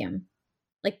Satyam.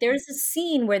 Like there's a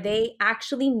scene where they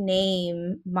actually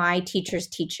name my teacher's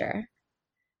teacher.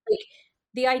 Like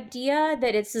the idea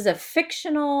that this is a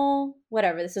fictional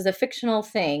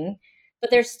thing, but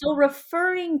they're still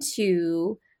referring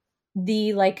to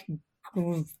the like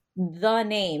the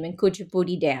name in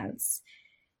Kuchipudi dance,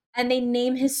 and they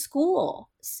name his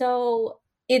school. So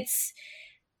it's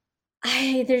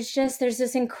there's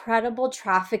this incredible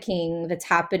trafficking that's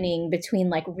happening between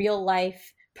like real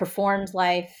life, performed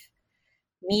life,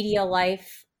 media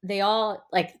life. They all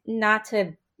like, not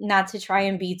to try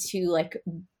and be too like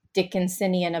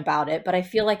Dickensian about it, but I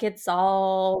feel like it's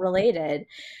all related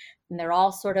and they're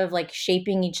all sort of like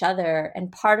shaping each other.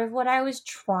 And part of what I was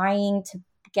trying to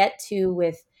get to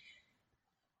with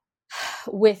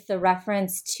the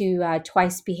reference to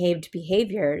twice behaved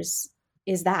behaviors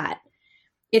is that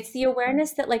it's the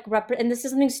awareness that like and this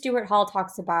is something Stuart Hall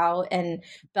talks about and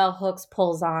Bell Hooks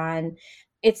pulls on.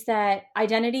 It's that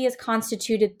identity is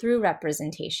constituted through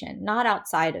representation, not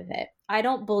outside of it. I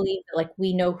don't believe that like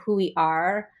we know who we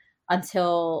are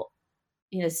until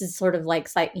this is sort of like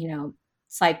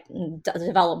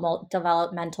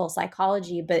developmental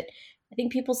psychology, but I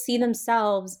think people see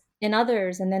themselves in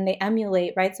others and then they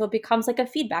emulate, right? So it becomes like a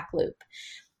feedback loop.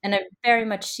 And I very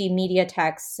much see media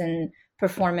texts and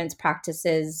performance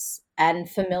practices and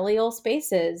familial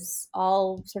spaces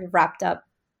all sort of wrapped up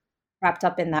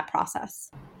in that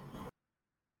process.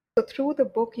 So through the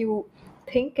book, you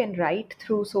think and write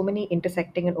through so many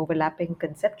intersecting and overlapping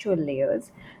conceptual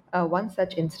layers. One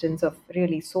such instance of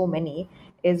really so many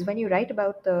is when you write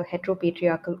about the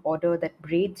heteropatriarchal order that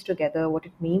braids together what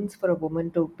it means for a woman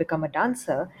to become a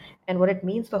dancer and what it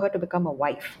means for her to become a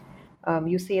wife.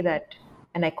 You say that,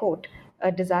 and I quote,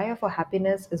 "A desire for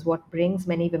happiness is what brings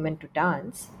many women to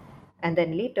dance." And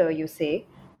then later you say,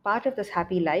 "Part of this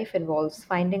happy life involves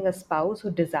finding a spouse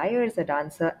who desires a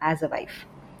dancer as a wife."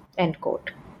 End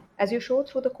quote. As you show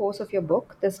through the course of your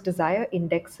book, this desire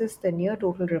indexes the near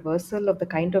total reversal of the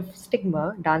kind of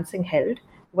stigma dancing held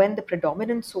when the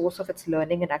predominant source of its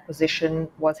learning and acquisition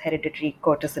was hereditary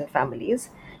courtesan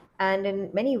families. And in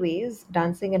many ways,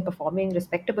 dancing and performing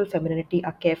respectable femininity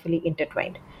are carefully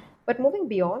intertwined. But moving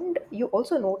beyond, you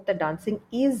also note that dancing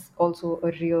is also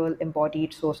a real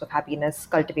embodied source of happiness,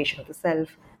 cultivation of the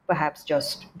self, perhaps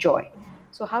just joy.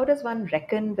 So, how does one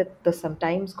reckon with the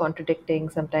sometimes contradicting,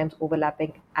 sometimes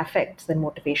overlapping affects and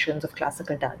motivations of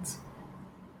classical dance?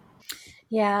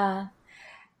 Yeah.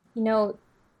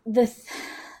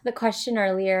 The question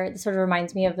earlier sort of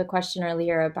reminds me of the question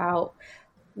earlier about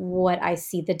what I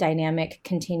see the dynamic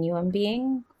continuum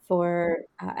being for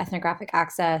ethnographic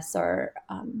access or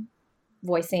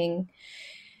voicing.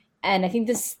 And I think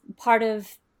this part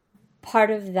of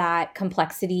part of that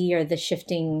complexity or the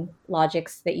shifting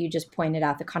logics that you just pointed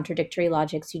out, the contradictory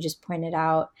logics you just pointed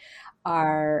out,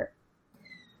 are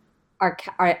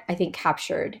I think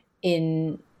captured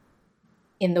in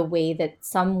the way that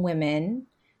some women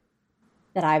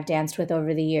that I've danced with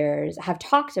over the years have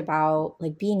talked about,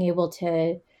 like being able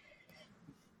to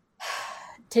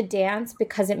dance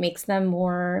because it makes them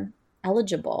more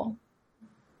eligible.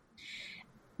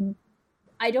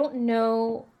 I don't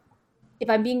know, if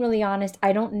I'm being really honest,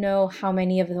 I don't know how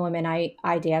many of the women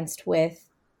I danced with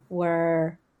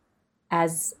were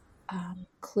as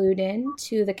clued in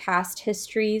to the caste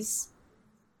histories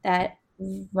that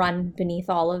run beneath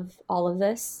all of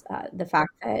this. The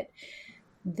fact that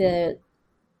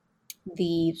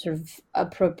the sort of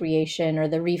appropriation or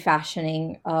the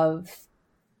refashioning of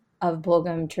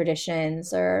Bogam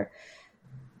traditions, or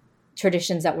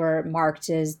traditions that were marked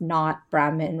as not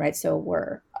Brahmin, right? So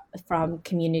were from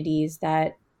communities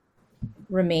that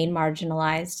remain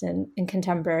marginalized in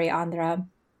contemporary Andhra,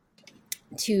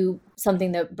 to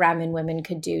something that Brahmin women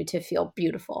could do to feel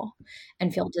beautiful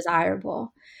and feel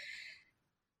desirable.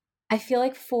 I feel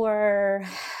like for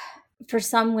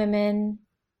some women,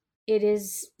 it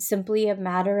is simply a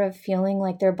matter of feeling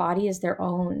like their body is their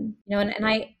own, and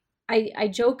I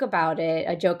joke about it.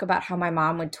 I joke about how my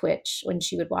mom would twitch when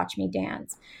she would watch me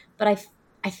dance, but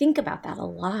I think about that a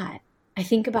lot. I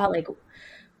think about, like,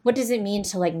 what does it mean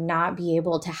to, like, not be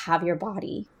able to have your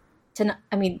body?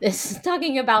 This is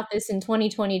talking about this in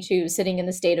 2022, sitting in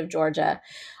the state of Georgia.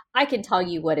 I can tell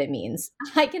you what it means.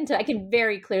 I can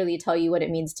very clearly tell you what it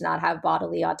means to not have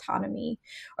bodily autonomy,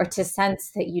 or to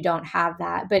sense that you don't have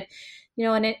that. But,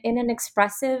 in an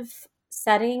expressive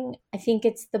setting, I think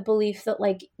it's the belief that,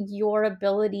 like, your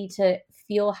ability to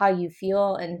feel how you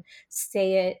feel and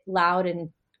say it loud and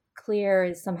clear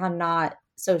is somehow not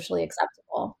socially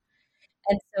acceptable.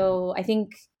 And so I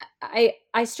think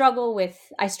I struggle with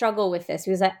this,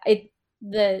 because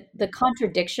the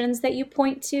contradictions that you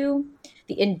point to,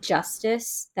 the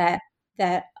injustice that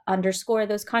underscore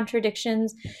those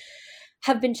contradictions,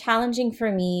 have been challenging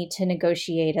for me to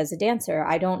negotiate as a dancer.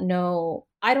 I don't know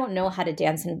how to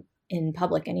dance in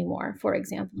public anymore, for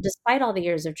example. Despite all the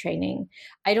years of training,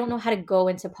 I don't know how to go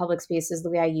into public spaces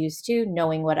the way I used to,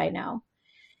 knowing what I know.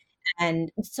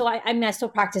 And so I still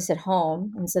practice at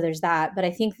home, and so there's that. But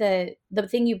I think the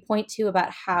thing you point to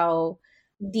about how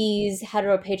these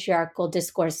heteropatriarchal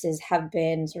discourses have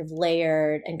been sort of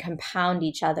layered and compound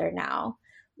each other now,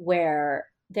 where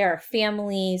there are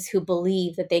families who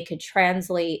believe that they could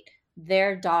translate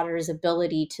their daughter's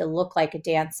ability to look like a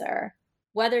dancer,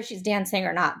 whether she's dancing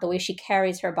or not, the way she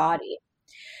carries her body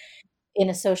in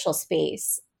a social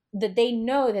space, that they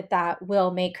know that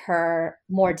will make her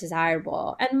more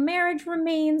desirable. And marriage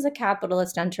remains a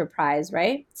capitalist enterprise,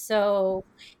 right? So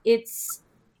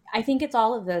I think it's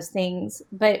all of those things.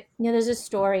 But, there's a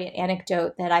story, an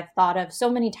anecdote that I've thought of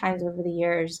so many times over the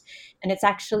years. And it's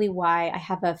actually why I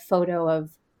have a photo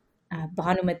of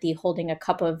Bhanumati holding a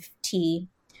cup of tea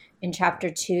in chapter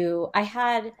 2. I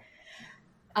had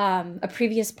a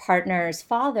previous partner's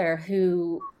father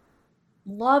who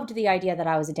loved the idea that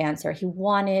I was a dancer. He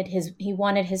wanted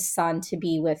his son to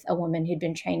be with a woman who'd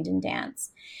been trained in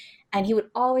dance. And he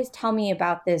would always tell me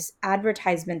about this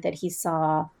advertisement that he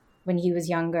saw when he was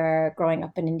younger, growing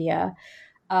up in India,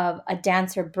 of a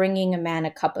dancer bringing a man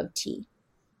a cup of tea.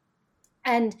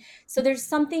 And so there's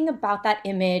something about that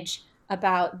image,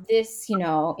 about this,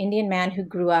 Indian man who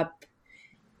grew up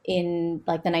in,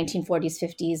 like, the 1940s,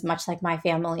 50s, much like my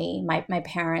family, my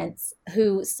parents,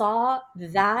 who saw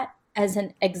that as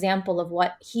an example of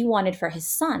what he wanted for his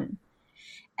son.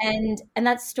 And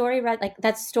that story, right, like,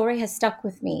 that story has stuck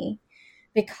with me,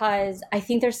 because I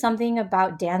think there's something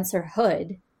about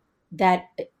dancerhood that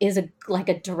is like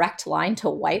a direct line to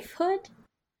wifehood,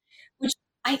 which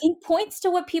I think points to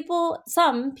what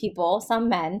some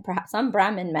men, perhaps some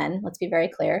Brahmin men, let's be very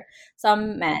clear,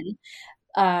 some men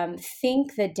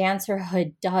think that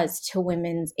dancerhood does to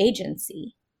women's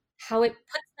agency, how it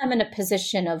puts them in a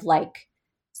position of, like,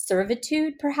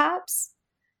 servitude, perhaps.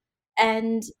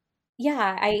 And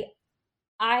yeah,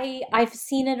 I've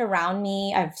seen it around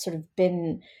me. I've sort of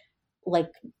been,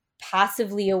 like,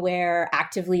 passively aware,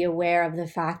 actively aware of the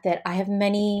fact that I have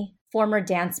many former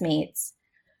dance mates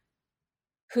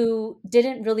who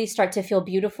didn't really start to feel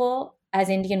beautiful as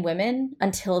Indian women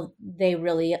until they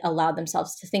really allowed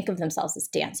themselves to think of themselves as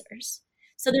dancers.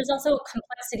 So there's also a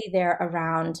complexity there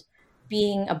around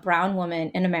being a brown woman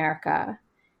in America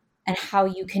and how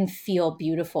you can feel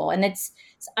beautiful. And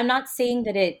I'm not saying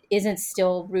that it isn't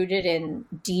still rooted in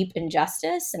deep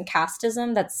injustice and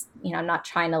casteism. That's, I'm not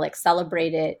trying to, like,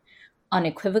 celebrate it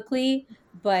unequivocally,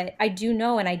 But I do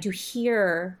know, and I do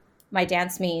hear my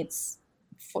dance mates,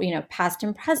 past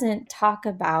and present, talk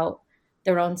about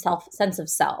their own sense of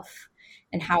self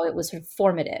and how it was sort of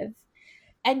formative.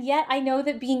 And yet I know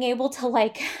that being able to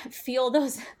like feel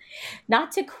those,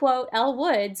 not to quote Elle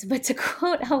Woods, but to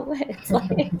quote Elle Woods,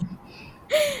 like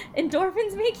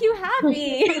endorphins make you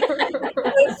happy.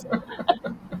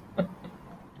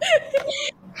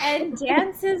 And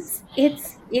dance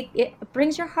it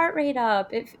brings your heart rate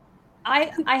up.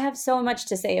 I have so much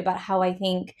to say about how I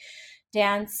think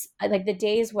dance, like the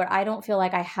days where I don't feel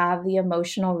like I have the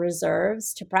emotional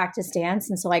reserves to practice dance,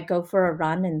 and so I go for a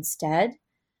run instead.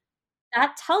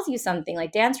 That tells you something.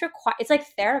 Like dance it's like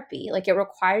therapy. Like it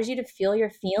requires you to feel your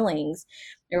feelings.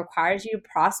 It requires you to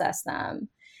process them.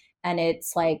 And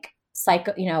it's like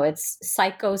it's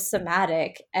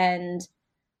psychosomatic, and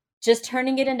just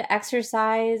turning it into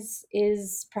exercise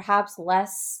is perhaps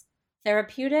less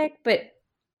therapeutic, but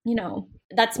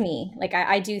that's me. Like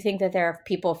I do think that there are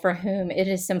people for whom it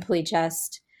is simply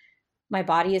just, my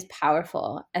body is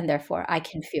powerful and therefore I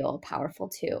can feel powerful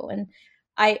too. And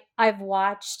I've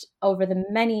watched over the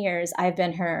many years I've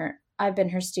been her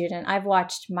student. I've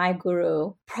watched my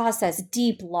guru process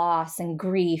deep loss and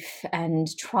grief and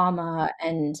trauma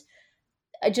and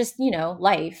just,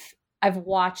 life. I've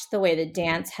watched the way that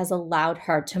dance has allowed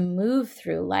her to move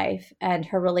through life and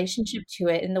her relationship to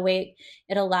it, and the way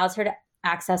it allows her to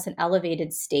access an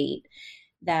elevated state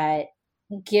that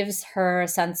gives her a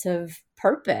sense of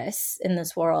purpose in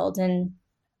this world. And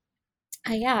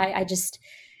I just,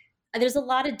 there's a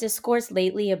lot of discourse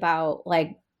lately about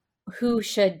like who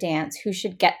should dance, who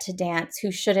should get to dance,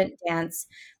 who shouldn't dance,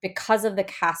 because of the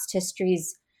caste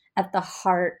histories at the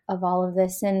heart of all of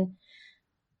this. And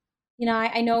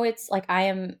I know it's like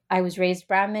I was raised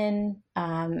Brahmin.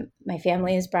 My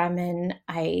family is Brahmin.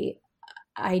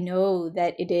 I know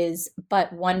that it is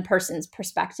but one person's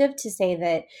perspective to say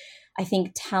that. I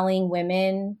think telling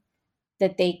women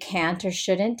that they can't or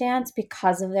shouldn't dance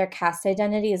because of their caste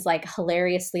identity is like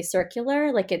hilariously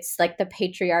circular. Like it's like the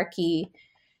patriarchy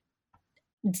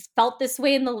felt this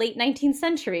way in the late 19th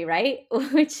century, right?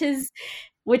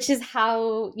 which is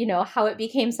how how it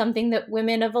became something that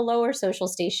women of a lower social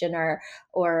station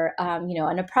or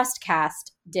an oppressed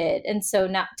caste did. And so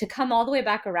now to come all the way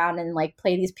back around and like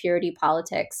play these purity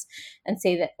politics and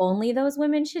say that only those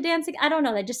women should dance, I don't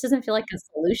know, that just doesn't feel like a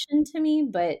solution to me.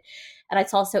 And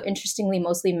it's also interestingly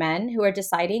mostly men who are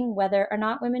deciding whether or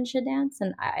not women should dance,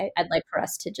 and I'd like for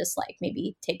us to just like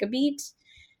maybe take a beat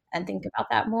and think about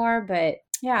that more. But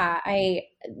yeah,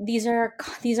 these are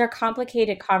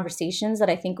complicated conversations that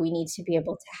I think we need to be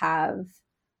able to have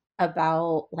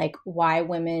about like why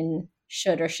women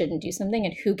should or shouldn't do something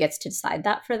and who gets to decide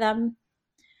that for them.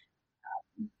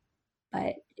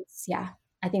 But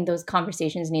I think those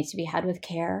conversations need to be had with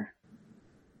care.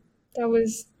 That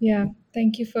was,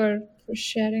 thank you for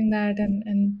sharing that.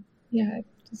 And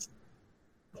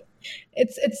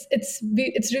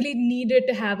it's really needed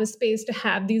to have a space to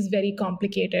have these very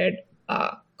complicated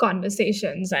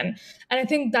conversations, and I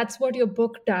think that's what your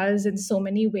book does in so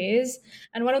many ways.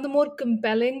 And one of the more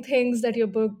compelling things that your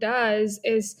book does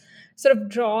is sort of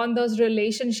draw on those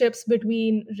relationships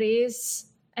between race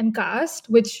and caste,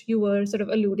 which you were sort of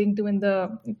alluding to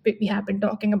we have been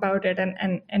talking about it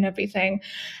and everything,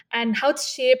 and how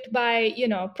it's shaped by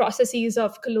processes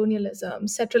of colonialism,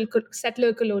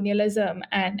 settler colonialism,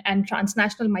 and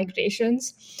transnational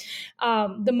migrations.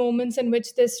 The moments in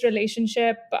which this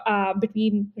relationship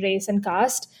between race and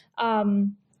caste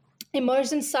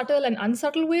emerged in subtle and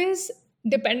unsubtle ways,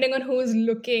 depending on who is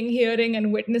looking, hearing,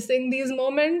 and witnessing these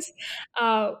moments,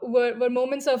 were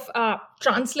moments of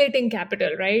translating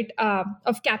capital, right?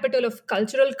 Of capital, of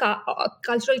cultural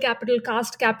capital,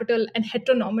 caste capital, and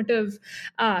heteronormative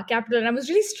capital. And I was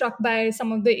really struck by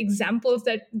some of the examples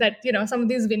that some of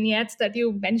these vignettes that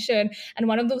you mentioned. And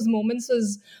one of those moments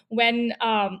was when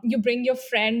you bring your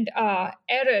friend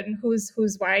Erin, who's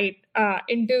white,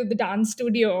 into the dance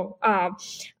studio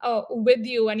with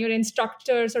you, and your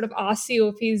instructor sort of asks you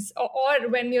if he's, or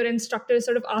when your instructor is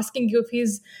sort of asking you if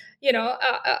he's,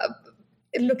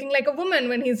 looking like a woman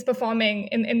when he's performing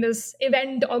in this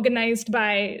event organized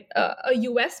by a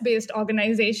US-based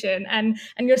organization, and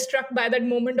you're struck by that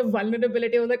moment of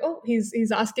vulnerability. I was like, oh,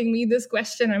 he's asking me this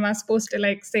question. Am I supposed to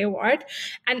like say what?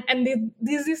 And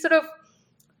these sort of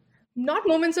not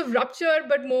moments of rupture,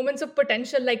 but moments of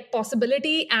potential like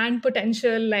possibility and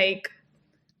potential like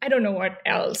I don't know what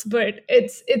else, but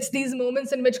it's these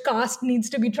moments in which caste needs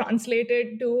to be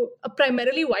translated to a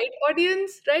primarily white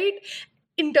audience, right?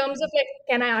 In terms of like,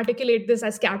 can I articulate this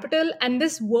as capital? And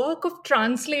this work of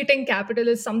translating capital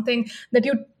is something that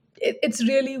you it's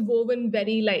really woven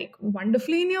very like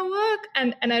wonderfully in your work,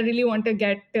 and I really want to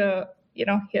get hear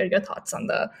your thoughts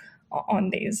on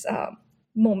these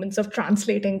moments of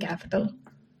translating capital.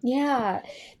 Yeah,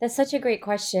 that's such a great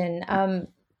question. I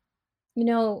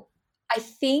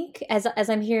think as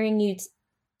I'm hearing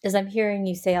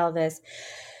you say all this,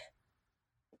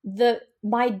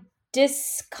 my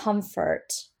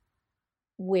discomfort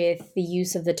with the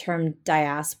use of the term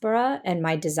diaspora and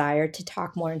my desire to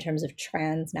talk more in terms of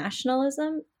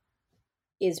transnationalism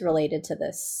is related to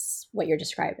this, what you're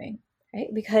describing, right?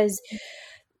 Because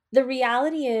the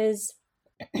reality is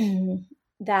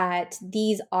that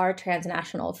these are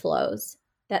transnational flows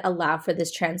that allow for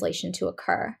this translation to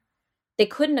occur. They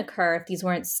couldn't occur if these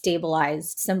weren't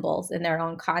stabilized symbols in their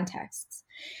own contexts.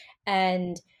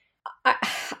 And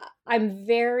I'm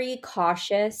very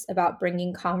cautious about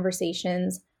bringing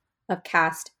conversations of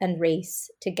caste and race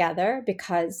together,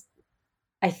 because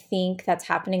I think that's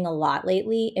happening a lot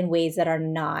lately in ways that are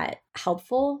not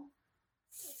helpful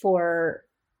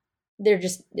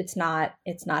it's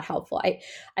not helpful.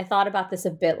 I thought about this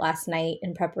a bit last night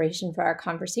in preparation for our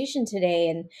conversation today,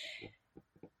 and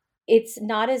it's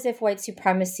not as if white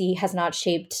supremacy has not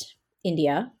shaped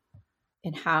India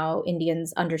and how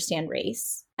Indians understand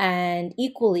race. And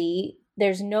equally,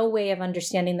 there's no way of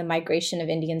understanding the migration of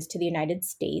Indians to the United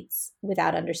States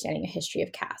without understanding a history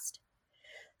of caste.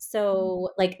 So,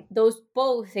 like, those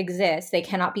both exist. They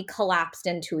cannot be collapsed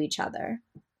into each other.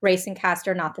 Race and caste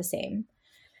are not the same.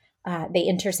 They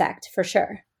intersect for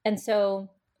sure. And so,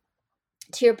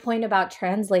 to your point about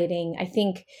translating, I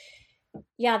think,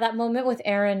 yeah, that moment with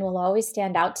Erin will always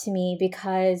stand out to me,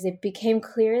 because it became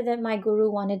clear that my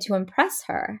guru wanted to impress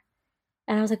her.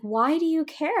 And I was like, why do you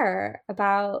care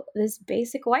about this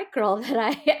basic white girl that I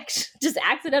actually just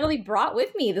accidentally brought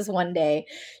with me this one day?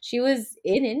 She was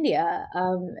in India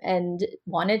and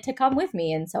wanted to come with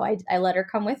me. And so I let her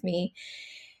come with me.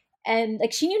 And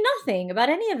like, she knew nothing about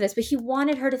any of this, but he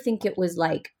wanted her to think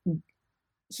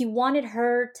he wanted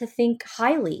her to think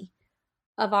highly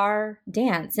of our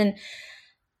dance. And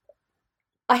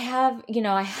I've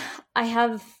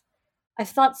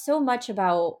thought so much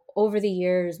about over the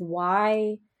years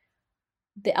why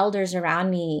the elders around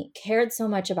me cared so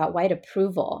much about white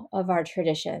approval of our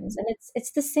traditions. And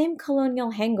it's the same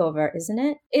colonial hangover, isn't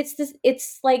it?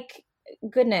 It's like,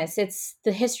 goodness, it's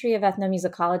the history of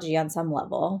ethnomusicology on some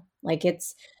level. Like,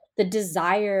 it's the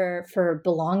desire for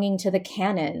belonging to the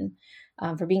canon,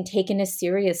 for being taken as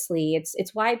seriously.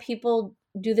 It's why people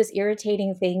do this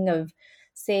irritating thing of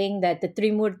saying that the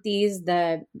Trimurtis,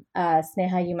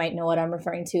 Sneha, you might know what I'm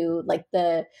referring to, like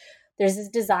there's this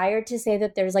desire to say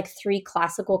that there's like 3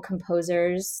 classical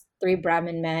composers, 3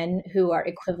 Brahmin men who are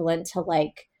equivalent to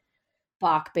like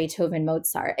Bach, Beethoven,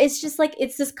 Mozart. It's just like,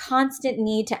 it's this constant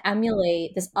need to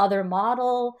emulate this other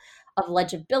model of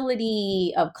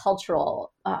legibility, of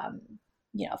cultural,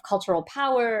 of cultural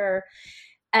power.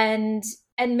 And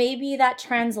maybe that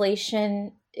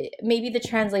translation, maybe the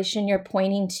translation you're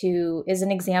pointing to is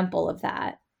an example of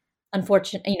that.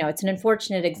 It's an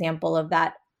unfortunate example of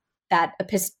that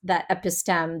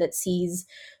episteme that sees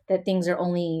that things are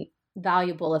only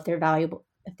valuable if they're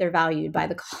valued by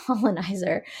the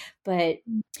colonizer. But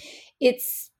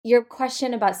it's, your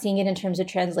question about seeing it in terms of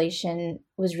translation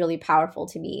was really powerful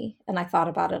to me, and I thought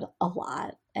about it a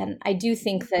lot. And I do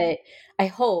think that, I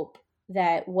hope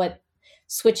that what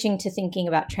switching to thinking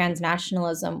about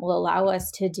transnationalism will allow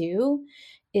us to do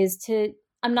is to,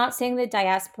 I'm not saying that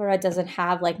diaspora doesn't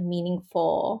have like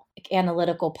meaningful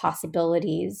analytical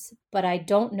possibilities, but I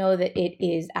don't know that it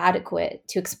is adequate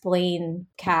to explain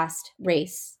caste,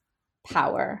 race,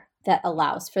 power that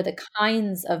allows for the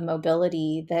kinds of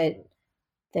mobility that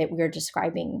we're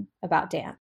describing about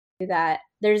dance. That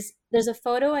there's a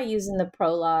photo I use in the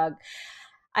prologue.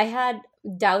 I had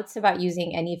doubts about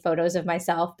using any photos of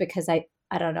myself because I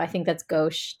don't know, I think that's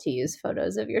gauche to use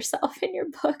photos of yourself in your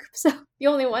book. So the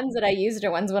only ones that I used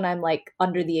are ones when I'm like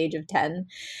under the age of 10.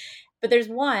 But there's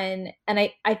one, and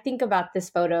I think about this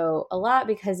photo a lot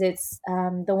because it's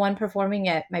the one performing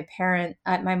at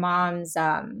my mom's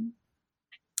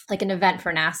like an event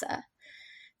for NASA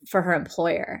for her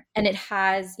employer. And it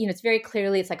has, it's very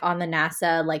clearly, it's like on the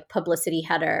NASA like publicity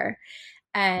header.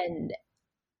 And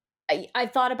I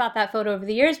thought about that photo over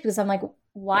the years because I'm like,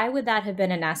 why would that have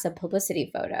been a NASA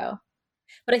publicity photo?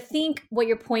 But I think what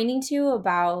you're pointing to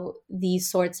about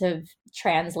these sorts of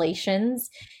translations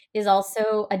is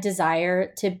also a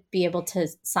desire to be able to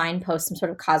signpost some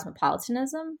sort of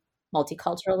cosmopolitanism,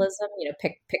 multiculturalism,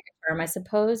 pick a term, I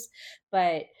suppose.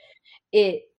 But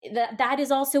that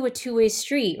is also a two-way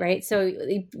street, right? So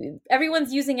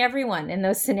everyone's using everyone in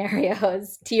those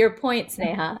scenarios, to your point,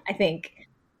 Sneha, I think.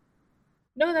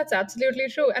 No, that's absolutely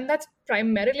true. And that's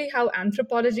primarily how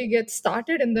anthropology gets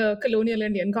started in the colonial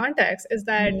Indian context, is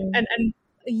that, and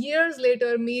years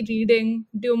later, me reading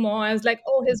Dumont, I was like,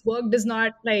 oh, his work does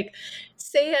not like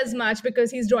say as much because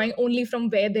he's drawing only from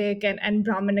Vedic and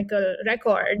Brahminical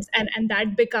records. And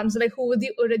that becomes like, who were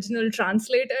the original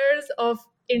translators of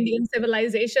Indian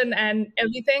civilization and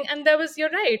everything. And there was, you're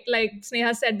right, like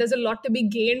Sneha said, there's a lot to be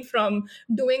gained from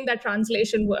doing that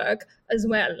translation work as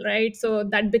well, right? So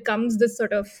that becomes this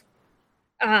sort of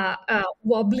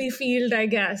wobbly field, I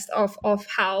guess, of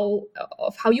how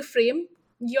you frame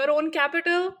your own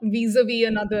capital vis-a-vis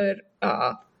another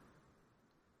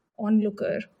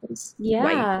onlooker who's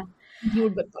white, Yeah,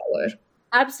 viewed with power.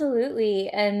 absolutely.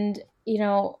 And,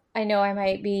 I know I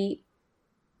might be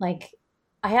like,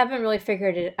 I haven't really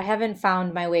figured it, I haven't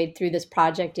found my way through this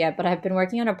project yet, but I've been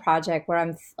working on a project where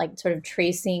I'm like sort of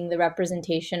tracing the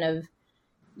representation of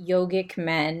yogic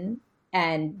men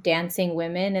and dancing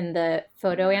women in the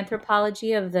photo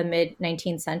anthropology of the mid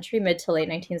 19th century, mid to late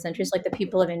 19th century. So like the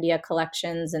People of India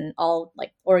collections and all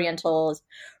like Oriental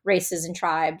races and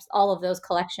tribes, all of those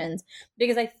collections,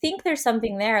 because I think there's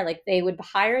something there. Like they would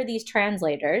hire these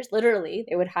translators, literally,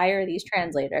 they would hire these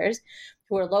translators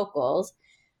who are locals,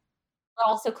 but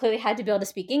also clearly had to be able to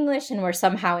speak English and were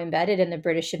somehow embedded in the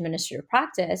British administrative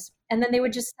practice. And then they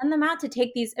would just send them out to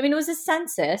take these. I mean, it was a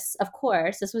census, of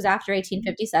course. This was after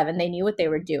 1857. They knew what they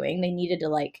were doing. They needed to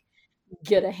like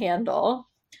get a handle.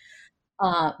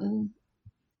 And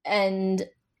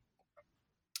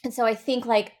so I think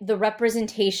like the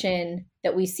representation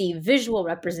that we see, visual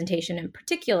representation in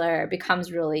particular,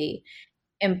 becomes really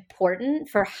important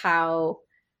for how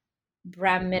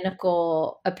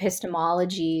Brahminical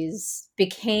epistemologies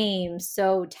became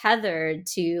so tethered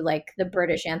to like the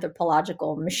British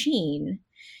anthropological machine,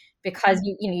 because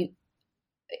you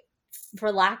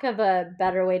for lack of a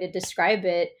better way to describe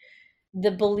it,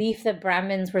 the belief that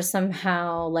Brahmins were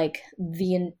somehow like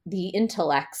the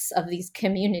intellects of these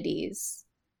communities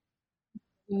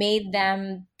made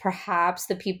them perhaps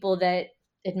the people that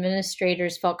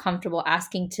administrators felt comfortable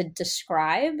asking to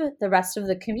describe the rest of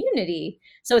the community.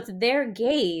 So it's their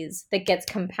gaze that gets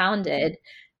compounded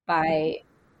by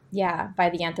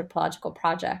the anthropological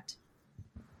project.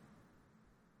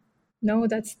 No,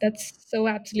 that's so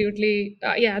absolutely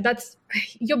that's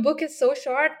your book is so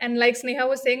short, and like Sneha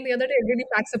was saying the other day, it really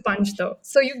packs a punch though.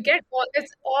 So you get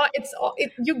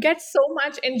you get so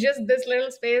much in just this little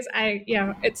space.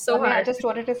 It's so I hard. just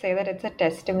wanted to say that it's a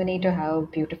testimony to how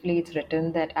beautifully it's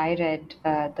written that I read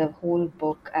the whole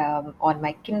book on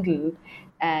my Kindle,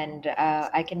 and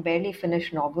I can barely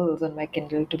finish novels on my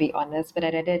Kindle, to be honest, but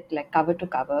I read it like cover to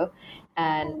cover,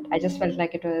 and I just felt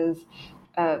like it was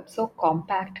so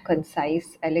compact,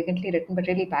 concise, elegantly written, but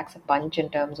really packs a punch in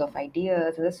terms of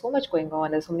ideas. And there's so much going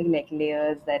on. There's so many like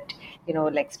layers that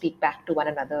like speak back to one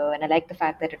another. And I like the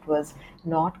fact that it was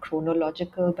not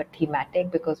chronological but thematic,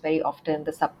 because very often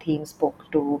the sub themes spoke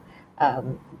to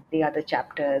the other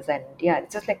chapters. And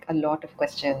it's just like a lot of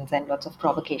questions and lots of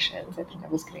provocations. I think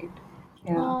that was great.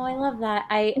 Yeah. Oh, I love that.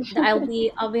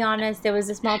 I'll be honest, there was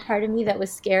a small part of me that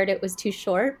was scared it was too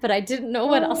short, but I didn't know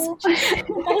what else. I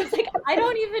was like, I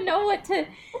don't even know what to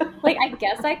like. I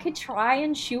guess I could try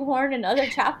and shoehorn another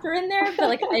chapter in there, but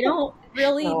like I don't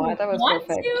really I thought it was want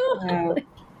perfect.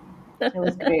 to. It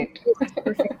was great.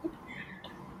 Perfect.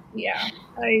 Yeah,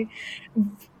 I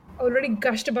already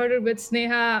gushed about it with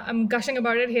Sneha. I'm gushing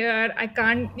about it here. I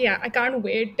can't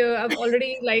wait. I've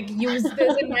already like used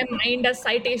this in my mind as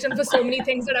citation for so many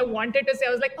things that I wanted to say.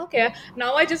 I was like, okay,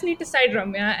 now I just need to cite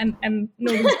Ramya and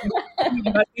nobody's going to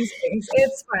about these things.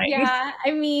 It's fine. Yeah,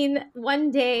 I mean, one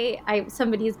day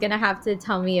somebody's gonna have to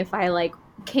tell me if I like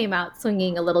came out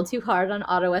swinging a little too hard on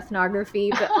autoethnography,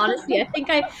 but honestly,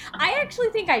 I actually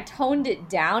think I toned it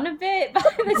down a bit by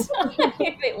the time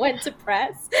it went to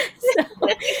press. So,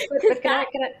 But can I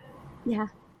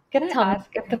Tell me. ask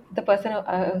if the person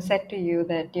who said to you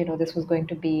that this was going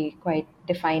to be quite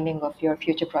defining of your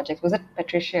future projects, was it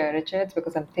Patricia Richards?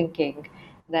 Because I'm thinking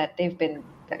that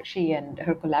she and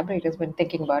her collaborators been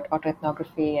thinking about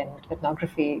autoethnography and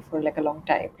ethnography for like a long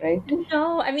time, right?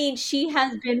 No, I mean, she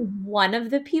has been one of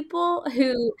the people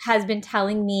who has been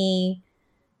telling me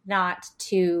not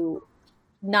to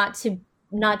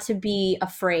be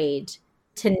afraid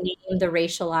to name the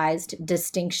racialized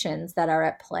distinctions that are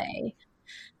at play.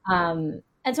 And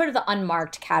sort of the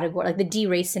unmarked category, like the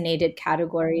deracinated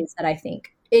categories that I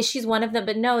think she's one of them.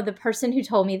 But no, the person who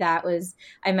told me that was,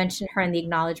 I mentioned her in the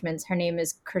acknowledgments. Her name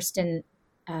is Kirsten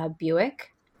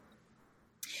Buick,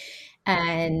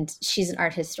 and she's an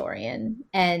art historian.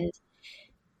 And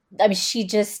I mean, she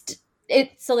just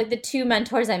so like the two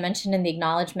mentors I mentioned in the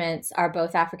acknowledgments are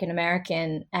both African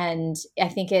American, and I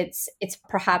think it's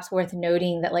perhaps worth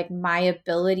noting that like my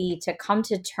ability to come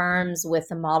to terms with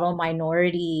the model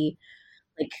minority,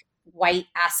 like white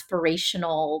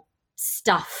aspirational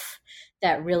stuff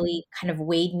that really kind of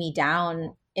weighed me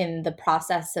down in the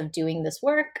process of doing this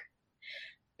work.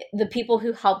 The people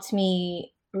who helped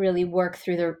me really work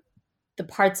through the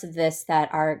parts of this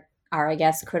that are I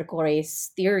guess critical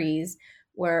race theories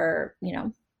were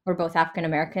both African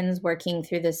Americans working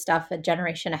through this stuff a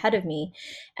generation ahead of me.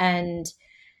 And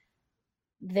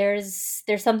there's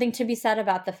something to be said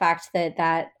about the fact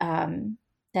that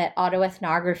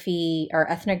autoethnography or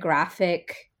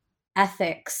ethnographic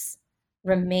ethics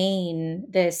remain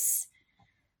this,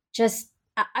 just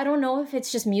I don't know if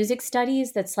it's just music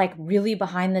studies that's like really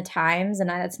behind the times, and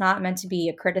that's not meant to be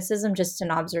a criticism, just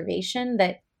an observation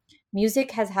that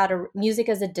music as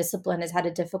a discipline has had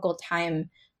a difficult time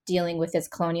dealing with its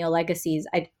colonial legacies.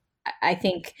 I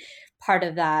think part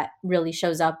of that really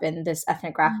shows up in this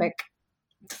ethnographic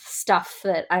stuff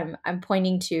that I'm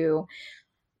pointing to.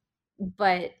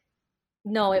 But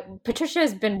no, Patricia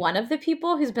has been one of the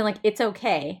people who's been like, it's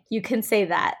okay, you can say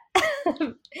that.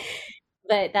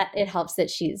 But that it helps that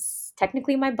she's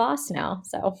technically my boss now.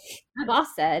 So my boss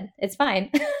said it's fine.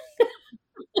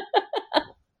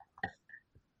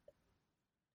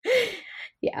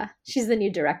 Yeah, she's the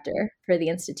new director for the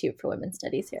Institute for Women's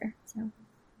Studies here. So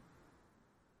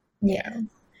yeah,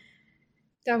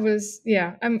 that was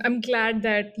I'm glad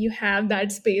that you have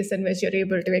that space in which you're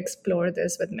able to explore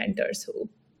this with mentors who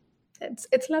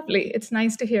it's lovely. It's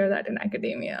nice to hear that in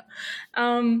academia.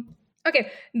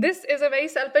 Okay, this is a very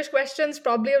selfish question. It's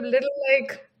probably a little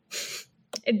like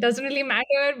it doesn't really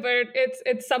matter, but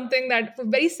it's something that for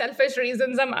very selfish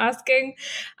reasons I'm asking.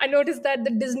 I noticed that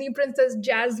the Disney princess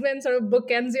Jasmine sort of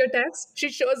bookends your text. She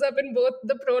shows up in both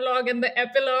the prologue and the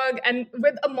epilogue, and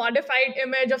with a modified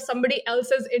image of somebody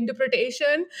else's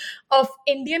interpretation of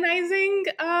Indianizing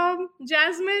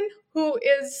Jasmine, who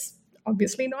is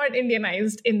obviously not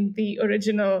Indianized in the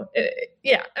original.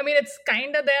 I mean, it's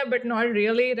kind of there, but not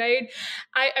really, right?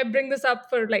 I bring this up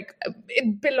for like,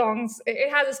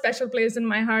 it has a special place in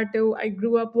my heart too. I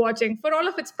grew up watching, for all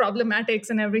of its problematics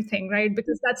and everything, right?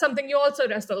 Because that's something you also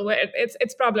wrestle with.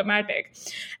 It's problematic.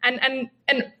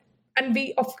 And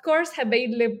we, of course, have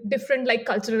very different like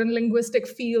cultural and linguistic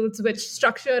fields which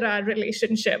structure our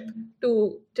relationship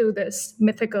to this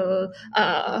mythical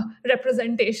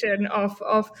representation of.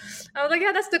 I was like,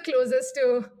 yeah, that's the closest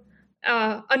to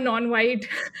a non-white.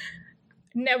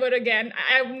 Never again.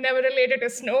 I've never related to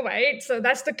Snow White, so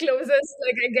that's the closest.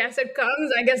 Like, I guess it comes.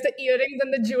 I guess the earrings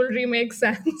and the jewelry make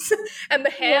sense, and the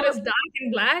hair is dark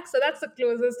and black, so that's the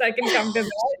closest I can come to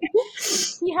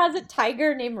that. He has a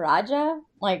tiger named Raja.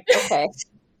 Like, okay,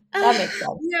 that makes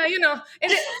sense.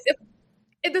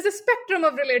 Yeah, there's a spectrum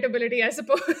of relatability, I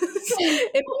suppose,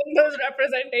 in those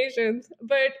representations.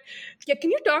 But yeah,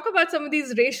 can you talk about some of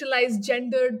these racialized,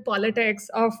 gendered politics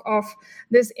of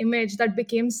this image that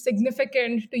became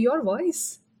significant to your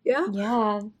voice? Yeah.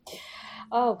 Yeah.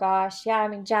 Oh gosh. Yeah. I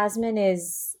mean, Jasmine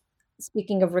is,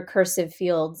 speaking of recursive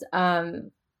fields,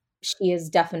 she is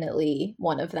definitely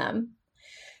one of them.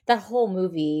 That whole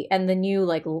movie and the new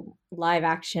like live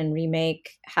action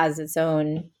remake has its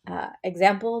own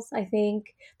examples. I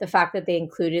think the fact that they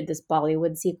included this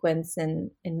Bollywood sequence in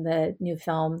the new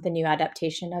film, the new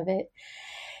adaptation of it.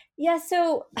 Yeah.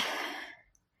 So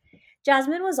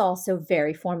Jasmine was also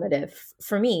very formative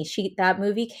for me. That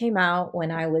movie came out when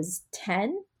I was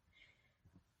 10.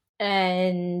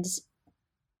 And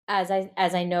as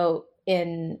I note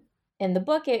in the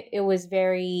book, it was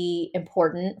very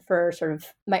important for sort of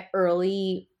my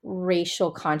early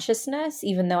racial consciousness,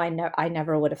 even though I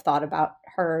never would have thought about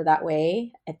her that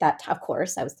way at that time. Of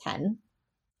course, I was 10.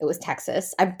 It was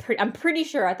Texas. I'm pretty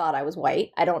sure I thought I was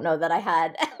white. I don't know that I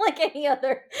had like any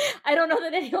other. I don't know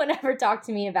that anyone ever talked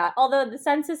to me about. Although the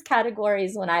census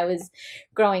categories when I was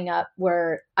growing up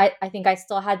were, I think I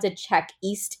still had to check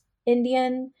East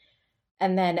Indian,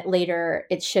 and then later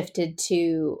it shifted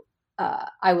to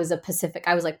I was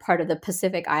like part of the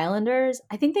Pacific Islanders.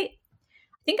 I think I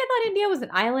thought India was an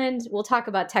island. We'll talk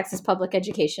about Texas public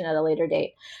education at a later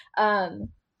date.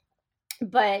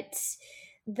 But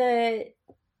the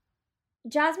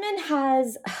Jasmine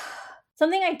has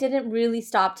something I didn't really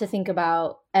stop to think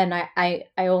about, and I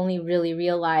only really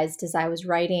realized as I was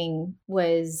writing,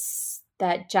 was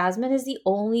that Jasmine is the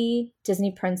only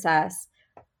Disney princess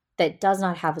that does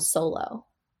not have a solo.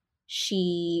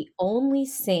 She only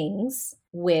sings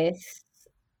with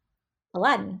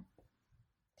Aladdin.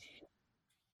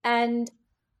 And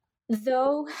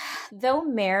though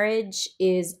marriage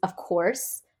is, of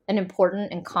course, an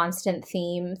important and constant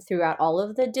theme throughout all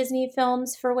of the Disney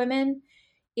films for women.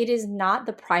 It is not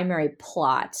the primary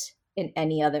plot in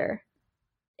any other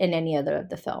of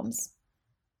the films.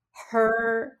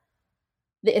 The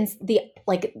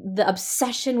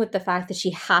obsession with the fact that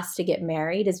she has to get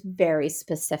married is very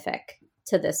specific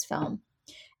to this film,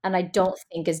 and I don't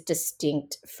think is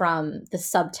distinct from the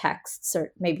subtexts,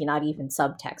 or maybe not even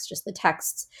subtext, just the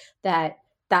texts that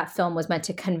film was meant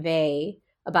to convey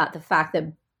about the fact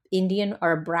that Indian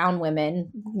or brown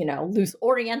women, loose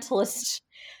orientalized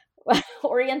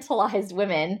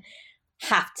women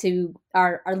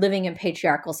are living in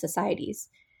patriarchal societies.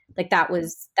 Like that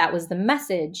was the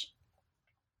message.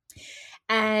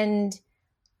 And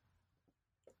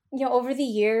over the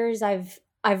years I've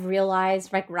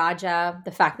realized, like Raja,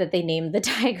 the fact that they named the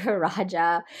tiger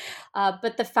Raja,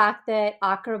 but the fact that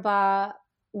Aqaba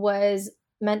was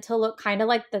meant to look kind of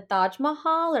like the Taj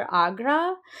Mahal or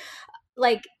Agra,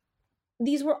 like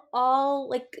these were all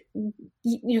like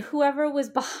whoever was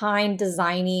behind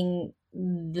designing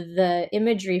the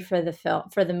imagery for the film,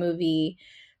 for the movie,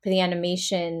 for the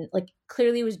animation, like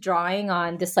clearly was drawing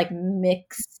on this like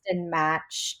mixed and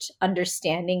matched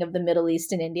understanding of the Middle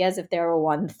East and India as if they were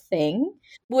one thing,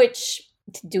 which,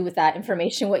 to do with that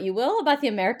information what you will about the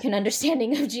American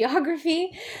understanding of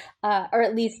geography, or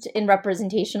at least in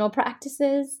representational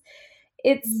practices.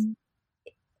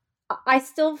 I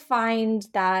still find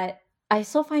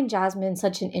Jasmine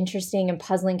such an interesting and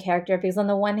puzzling character, because on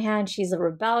the one hand she's a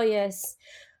rebellious,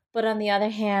 but on the other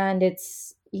hand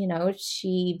it's,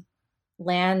 she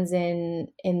lands in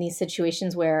these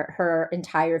situations where her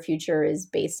entire future is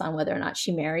based on whether or not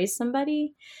she marries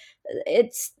somebody.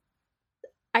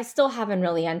 I still haven't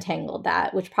really untangled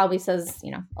that, which probably says,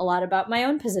 a lot about my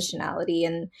own positionality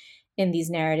in these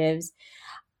narratives.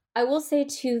 I will say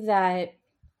too that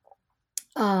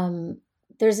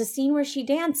there's a scene where she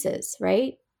dances,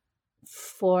 right,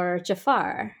 for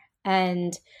Jafar,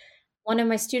 and one of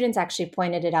my students actually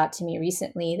pointed it out to me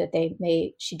recently that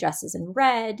she dresses in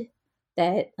red,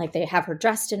 that like they have her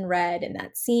dressed in red in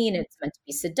that scene. It's meant to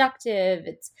be seductive.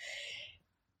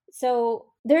 So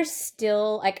there's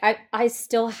still like, I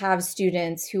still have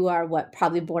students who are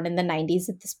probably born in the 90s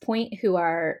at this point, who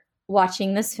are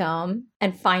watching this film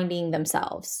and finding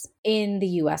themselves in the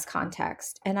US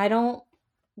context. And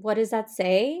what does that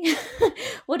say?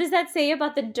 What does that say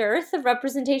about the dearth of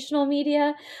representational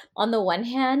media on the one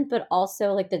hand, but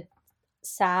also like the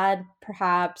sad,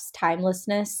 perhaps,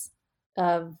 timelessness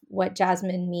of what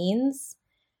Jasmine means,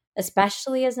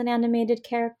 especially as an animated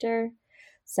character?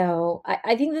 So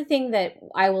I think the thing that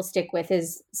I will stick with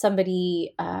is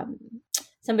somebody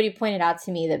pointed out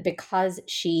to me that because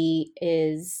she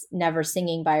is never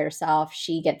singing by herself,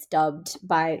 she gets dubbed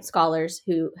by scholars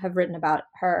who have written about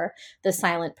her the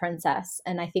silent princess.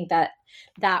 And I think that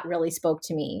really spoke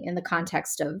to me in the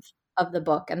context of the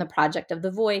book and the project of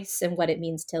the voice, and what it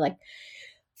means to like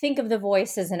think of the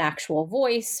voice as an actual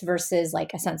voice versus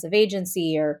like a sense of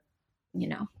agency or,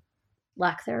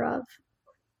 lack thereof.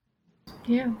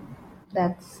 Yeah.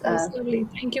 That's lovely.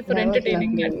 Thank you for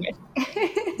entertaining me.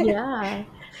 Yeah.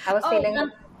 I was feeling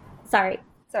sorry.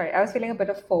 I was feeling a bit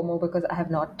of FOMO because I have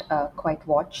not quite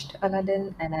watched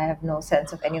Aladdin and I have no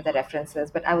sense of any of the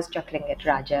references, but I was chuckling at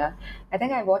Raja. I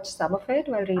think I watched some of it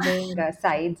while reading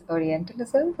Said's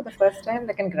Orientalism for the first time,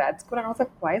 like in grad school, and I was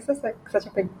like, why is this like such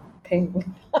a big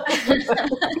thing?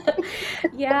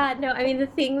 Yeah, no, I mean, the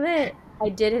thing that I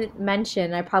didn't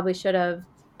mention, I probably should have,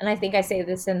 and I think I say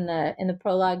this in the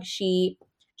prologue, she's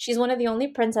one of the only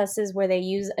princesses where they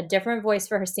use a different voice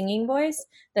for her singing voice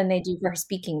than they do for her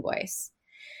speaking voice.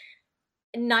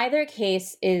 In neither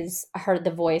case is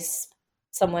the voice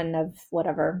someone of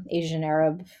whatever Asian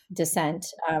Arab descent.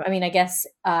 I mean, I guess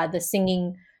the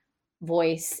singing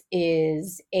voice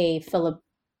is a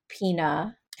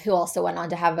Filipina who also went on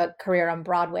to have a career on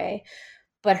Broadway,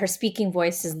 but her speaking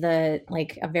voice is a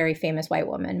very famous white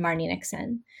woman, Marni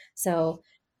Nixon. So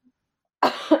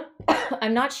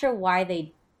I'm not sure why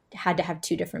they had to have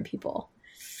two different people.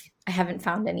 I haven't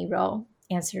found any real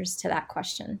answers to that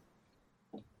question.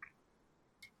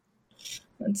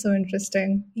 That's so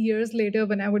interesting. Years later,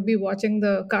 when I would be watching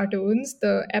the cartoons,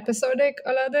 the episodic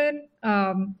Aladdin,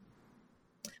 a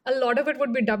lot of it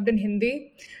would be dubbed in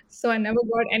Hindi. So I never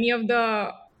got any of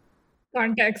the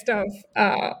context of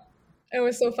it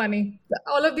was so funny.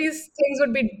 All of these things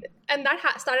would be, and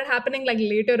that started happening like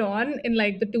later on in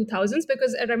like the 2000s,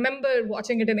 because I remember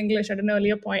watching it in English at an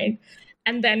earlier point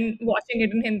and then watching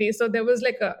it in Hindi. So there was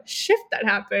like a shift that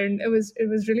happened. It was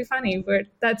really funny, but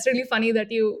that's really funny that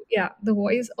the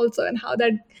voice also, and how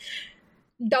that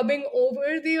dubbing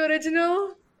over the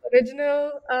original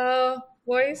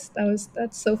voice.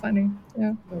 That's so funny.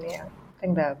 Yeah. Yeah, I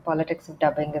think the politics of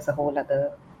dubbing is a whole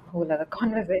other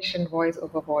conversation, voice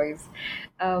over voice.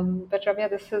 But Ramya,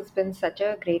 this has been such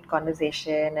a great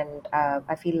conversation, and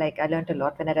I feel like I learned a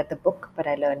lot when I read the book, but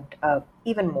I learned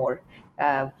even more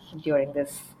during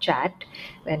this chat.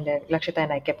 And Lakshita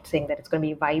and I kept saying that it's going to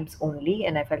be vibes only,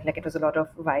 and I felt like it was a lot of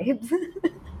vibes.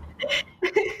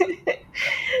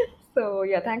 So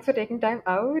yeah, thanks for taking time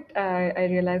out. I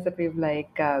realized that we've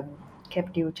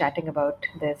kept you chatting about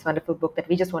this wonderful book that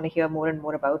we just want to hear more and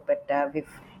more about, but we've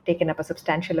taken up a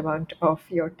substantial amount of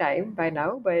your time by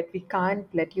now. But we can't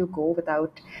let you go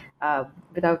without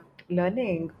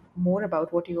learning more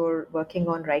about what you're working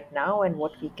on right now and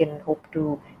what we can hope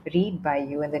to read by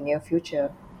you in the near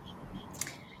future.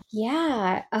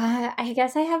 Yeah, I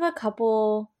guess I have a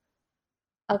couple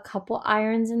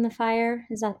irons in the fire.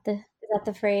 Is that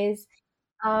the phrase?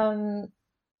 Um,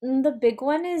 the big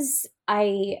one is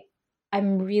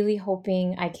I'm really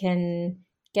hoping I can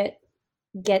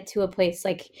get to a place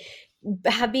like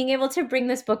being able to bring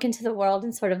this book into the world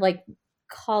and sort of like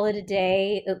call it a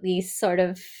day, at least sort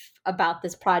of about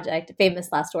this project. Famous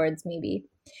last words, maybe,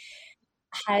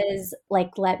 has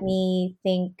like let me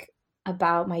think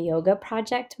about my yoga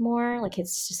project more. Like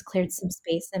it's just cleared some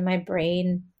space in my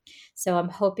brain. So I'm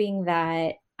hoping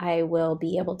that I will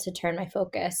be able to turn my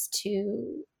focus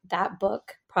to that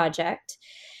book project.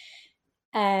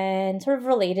 And sort of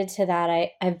related to that,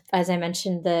 I've, as I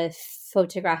mentioned, the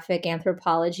photographic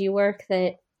anthropology work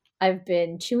that I've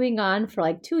been chewing on for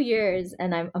like 2 years,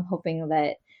 and I'm hoping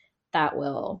that that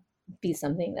will be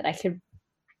something that I could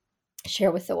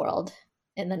share with the world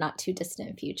in the not too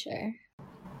distant future.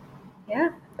 Yeah,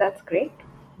 that's great.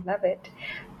 Love it.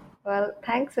 Well,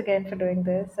 thanks again for doing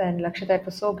this. And Lakshita, it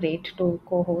was so great to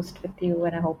co host with you,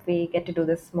 and I hope we get to do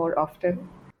this more often.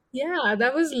 Yeah,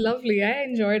 that was lovely.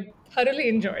 Thoroughly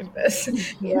enjoyed this.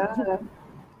 Yeah.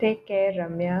 Take care,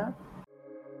 Ramya.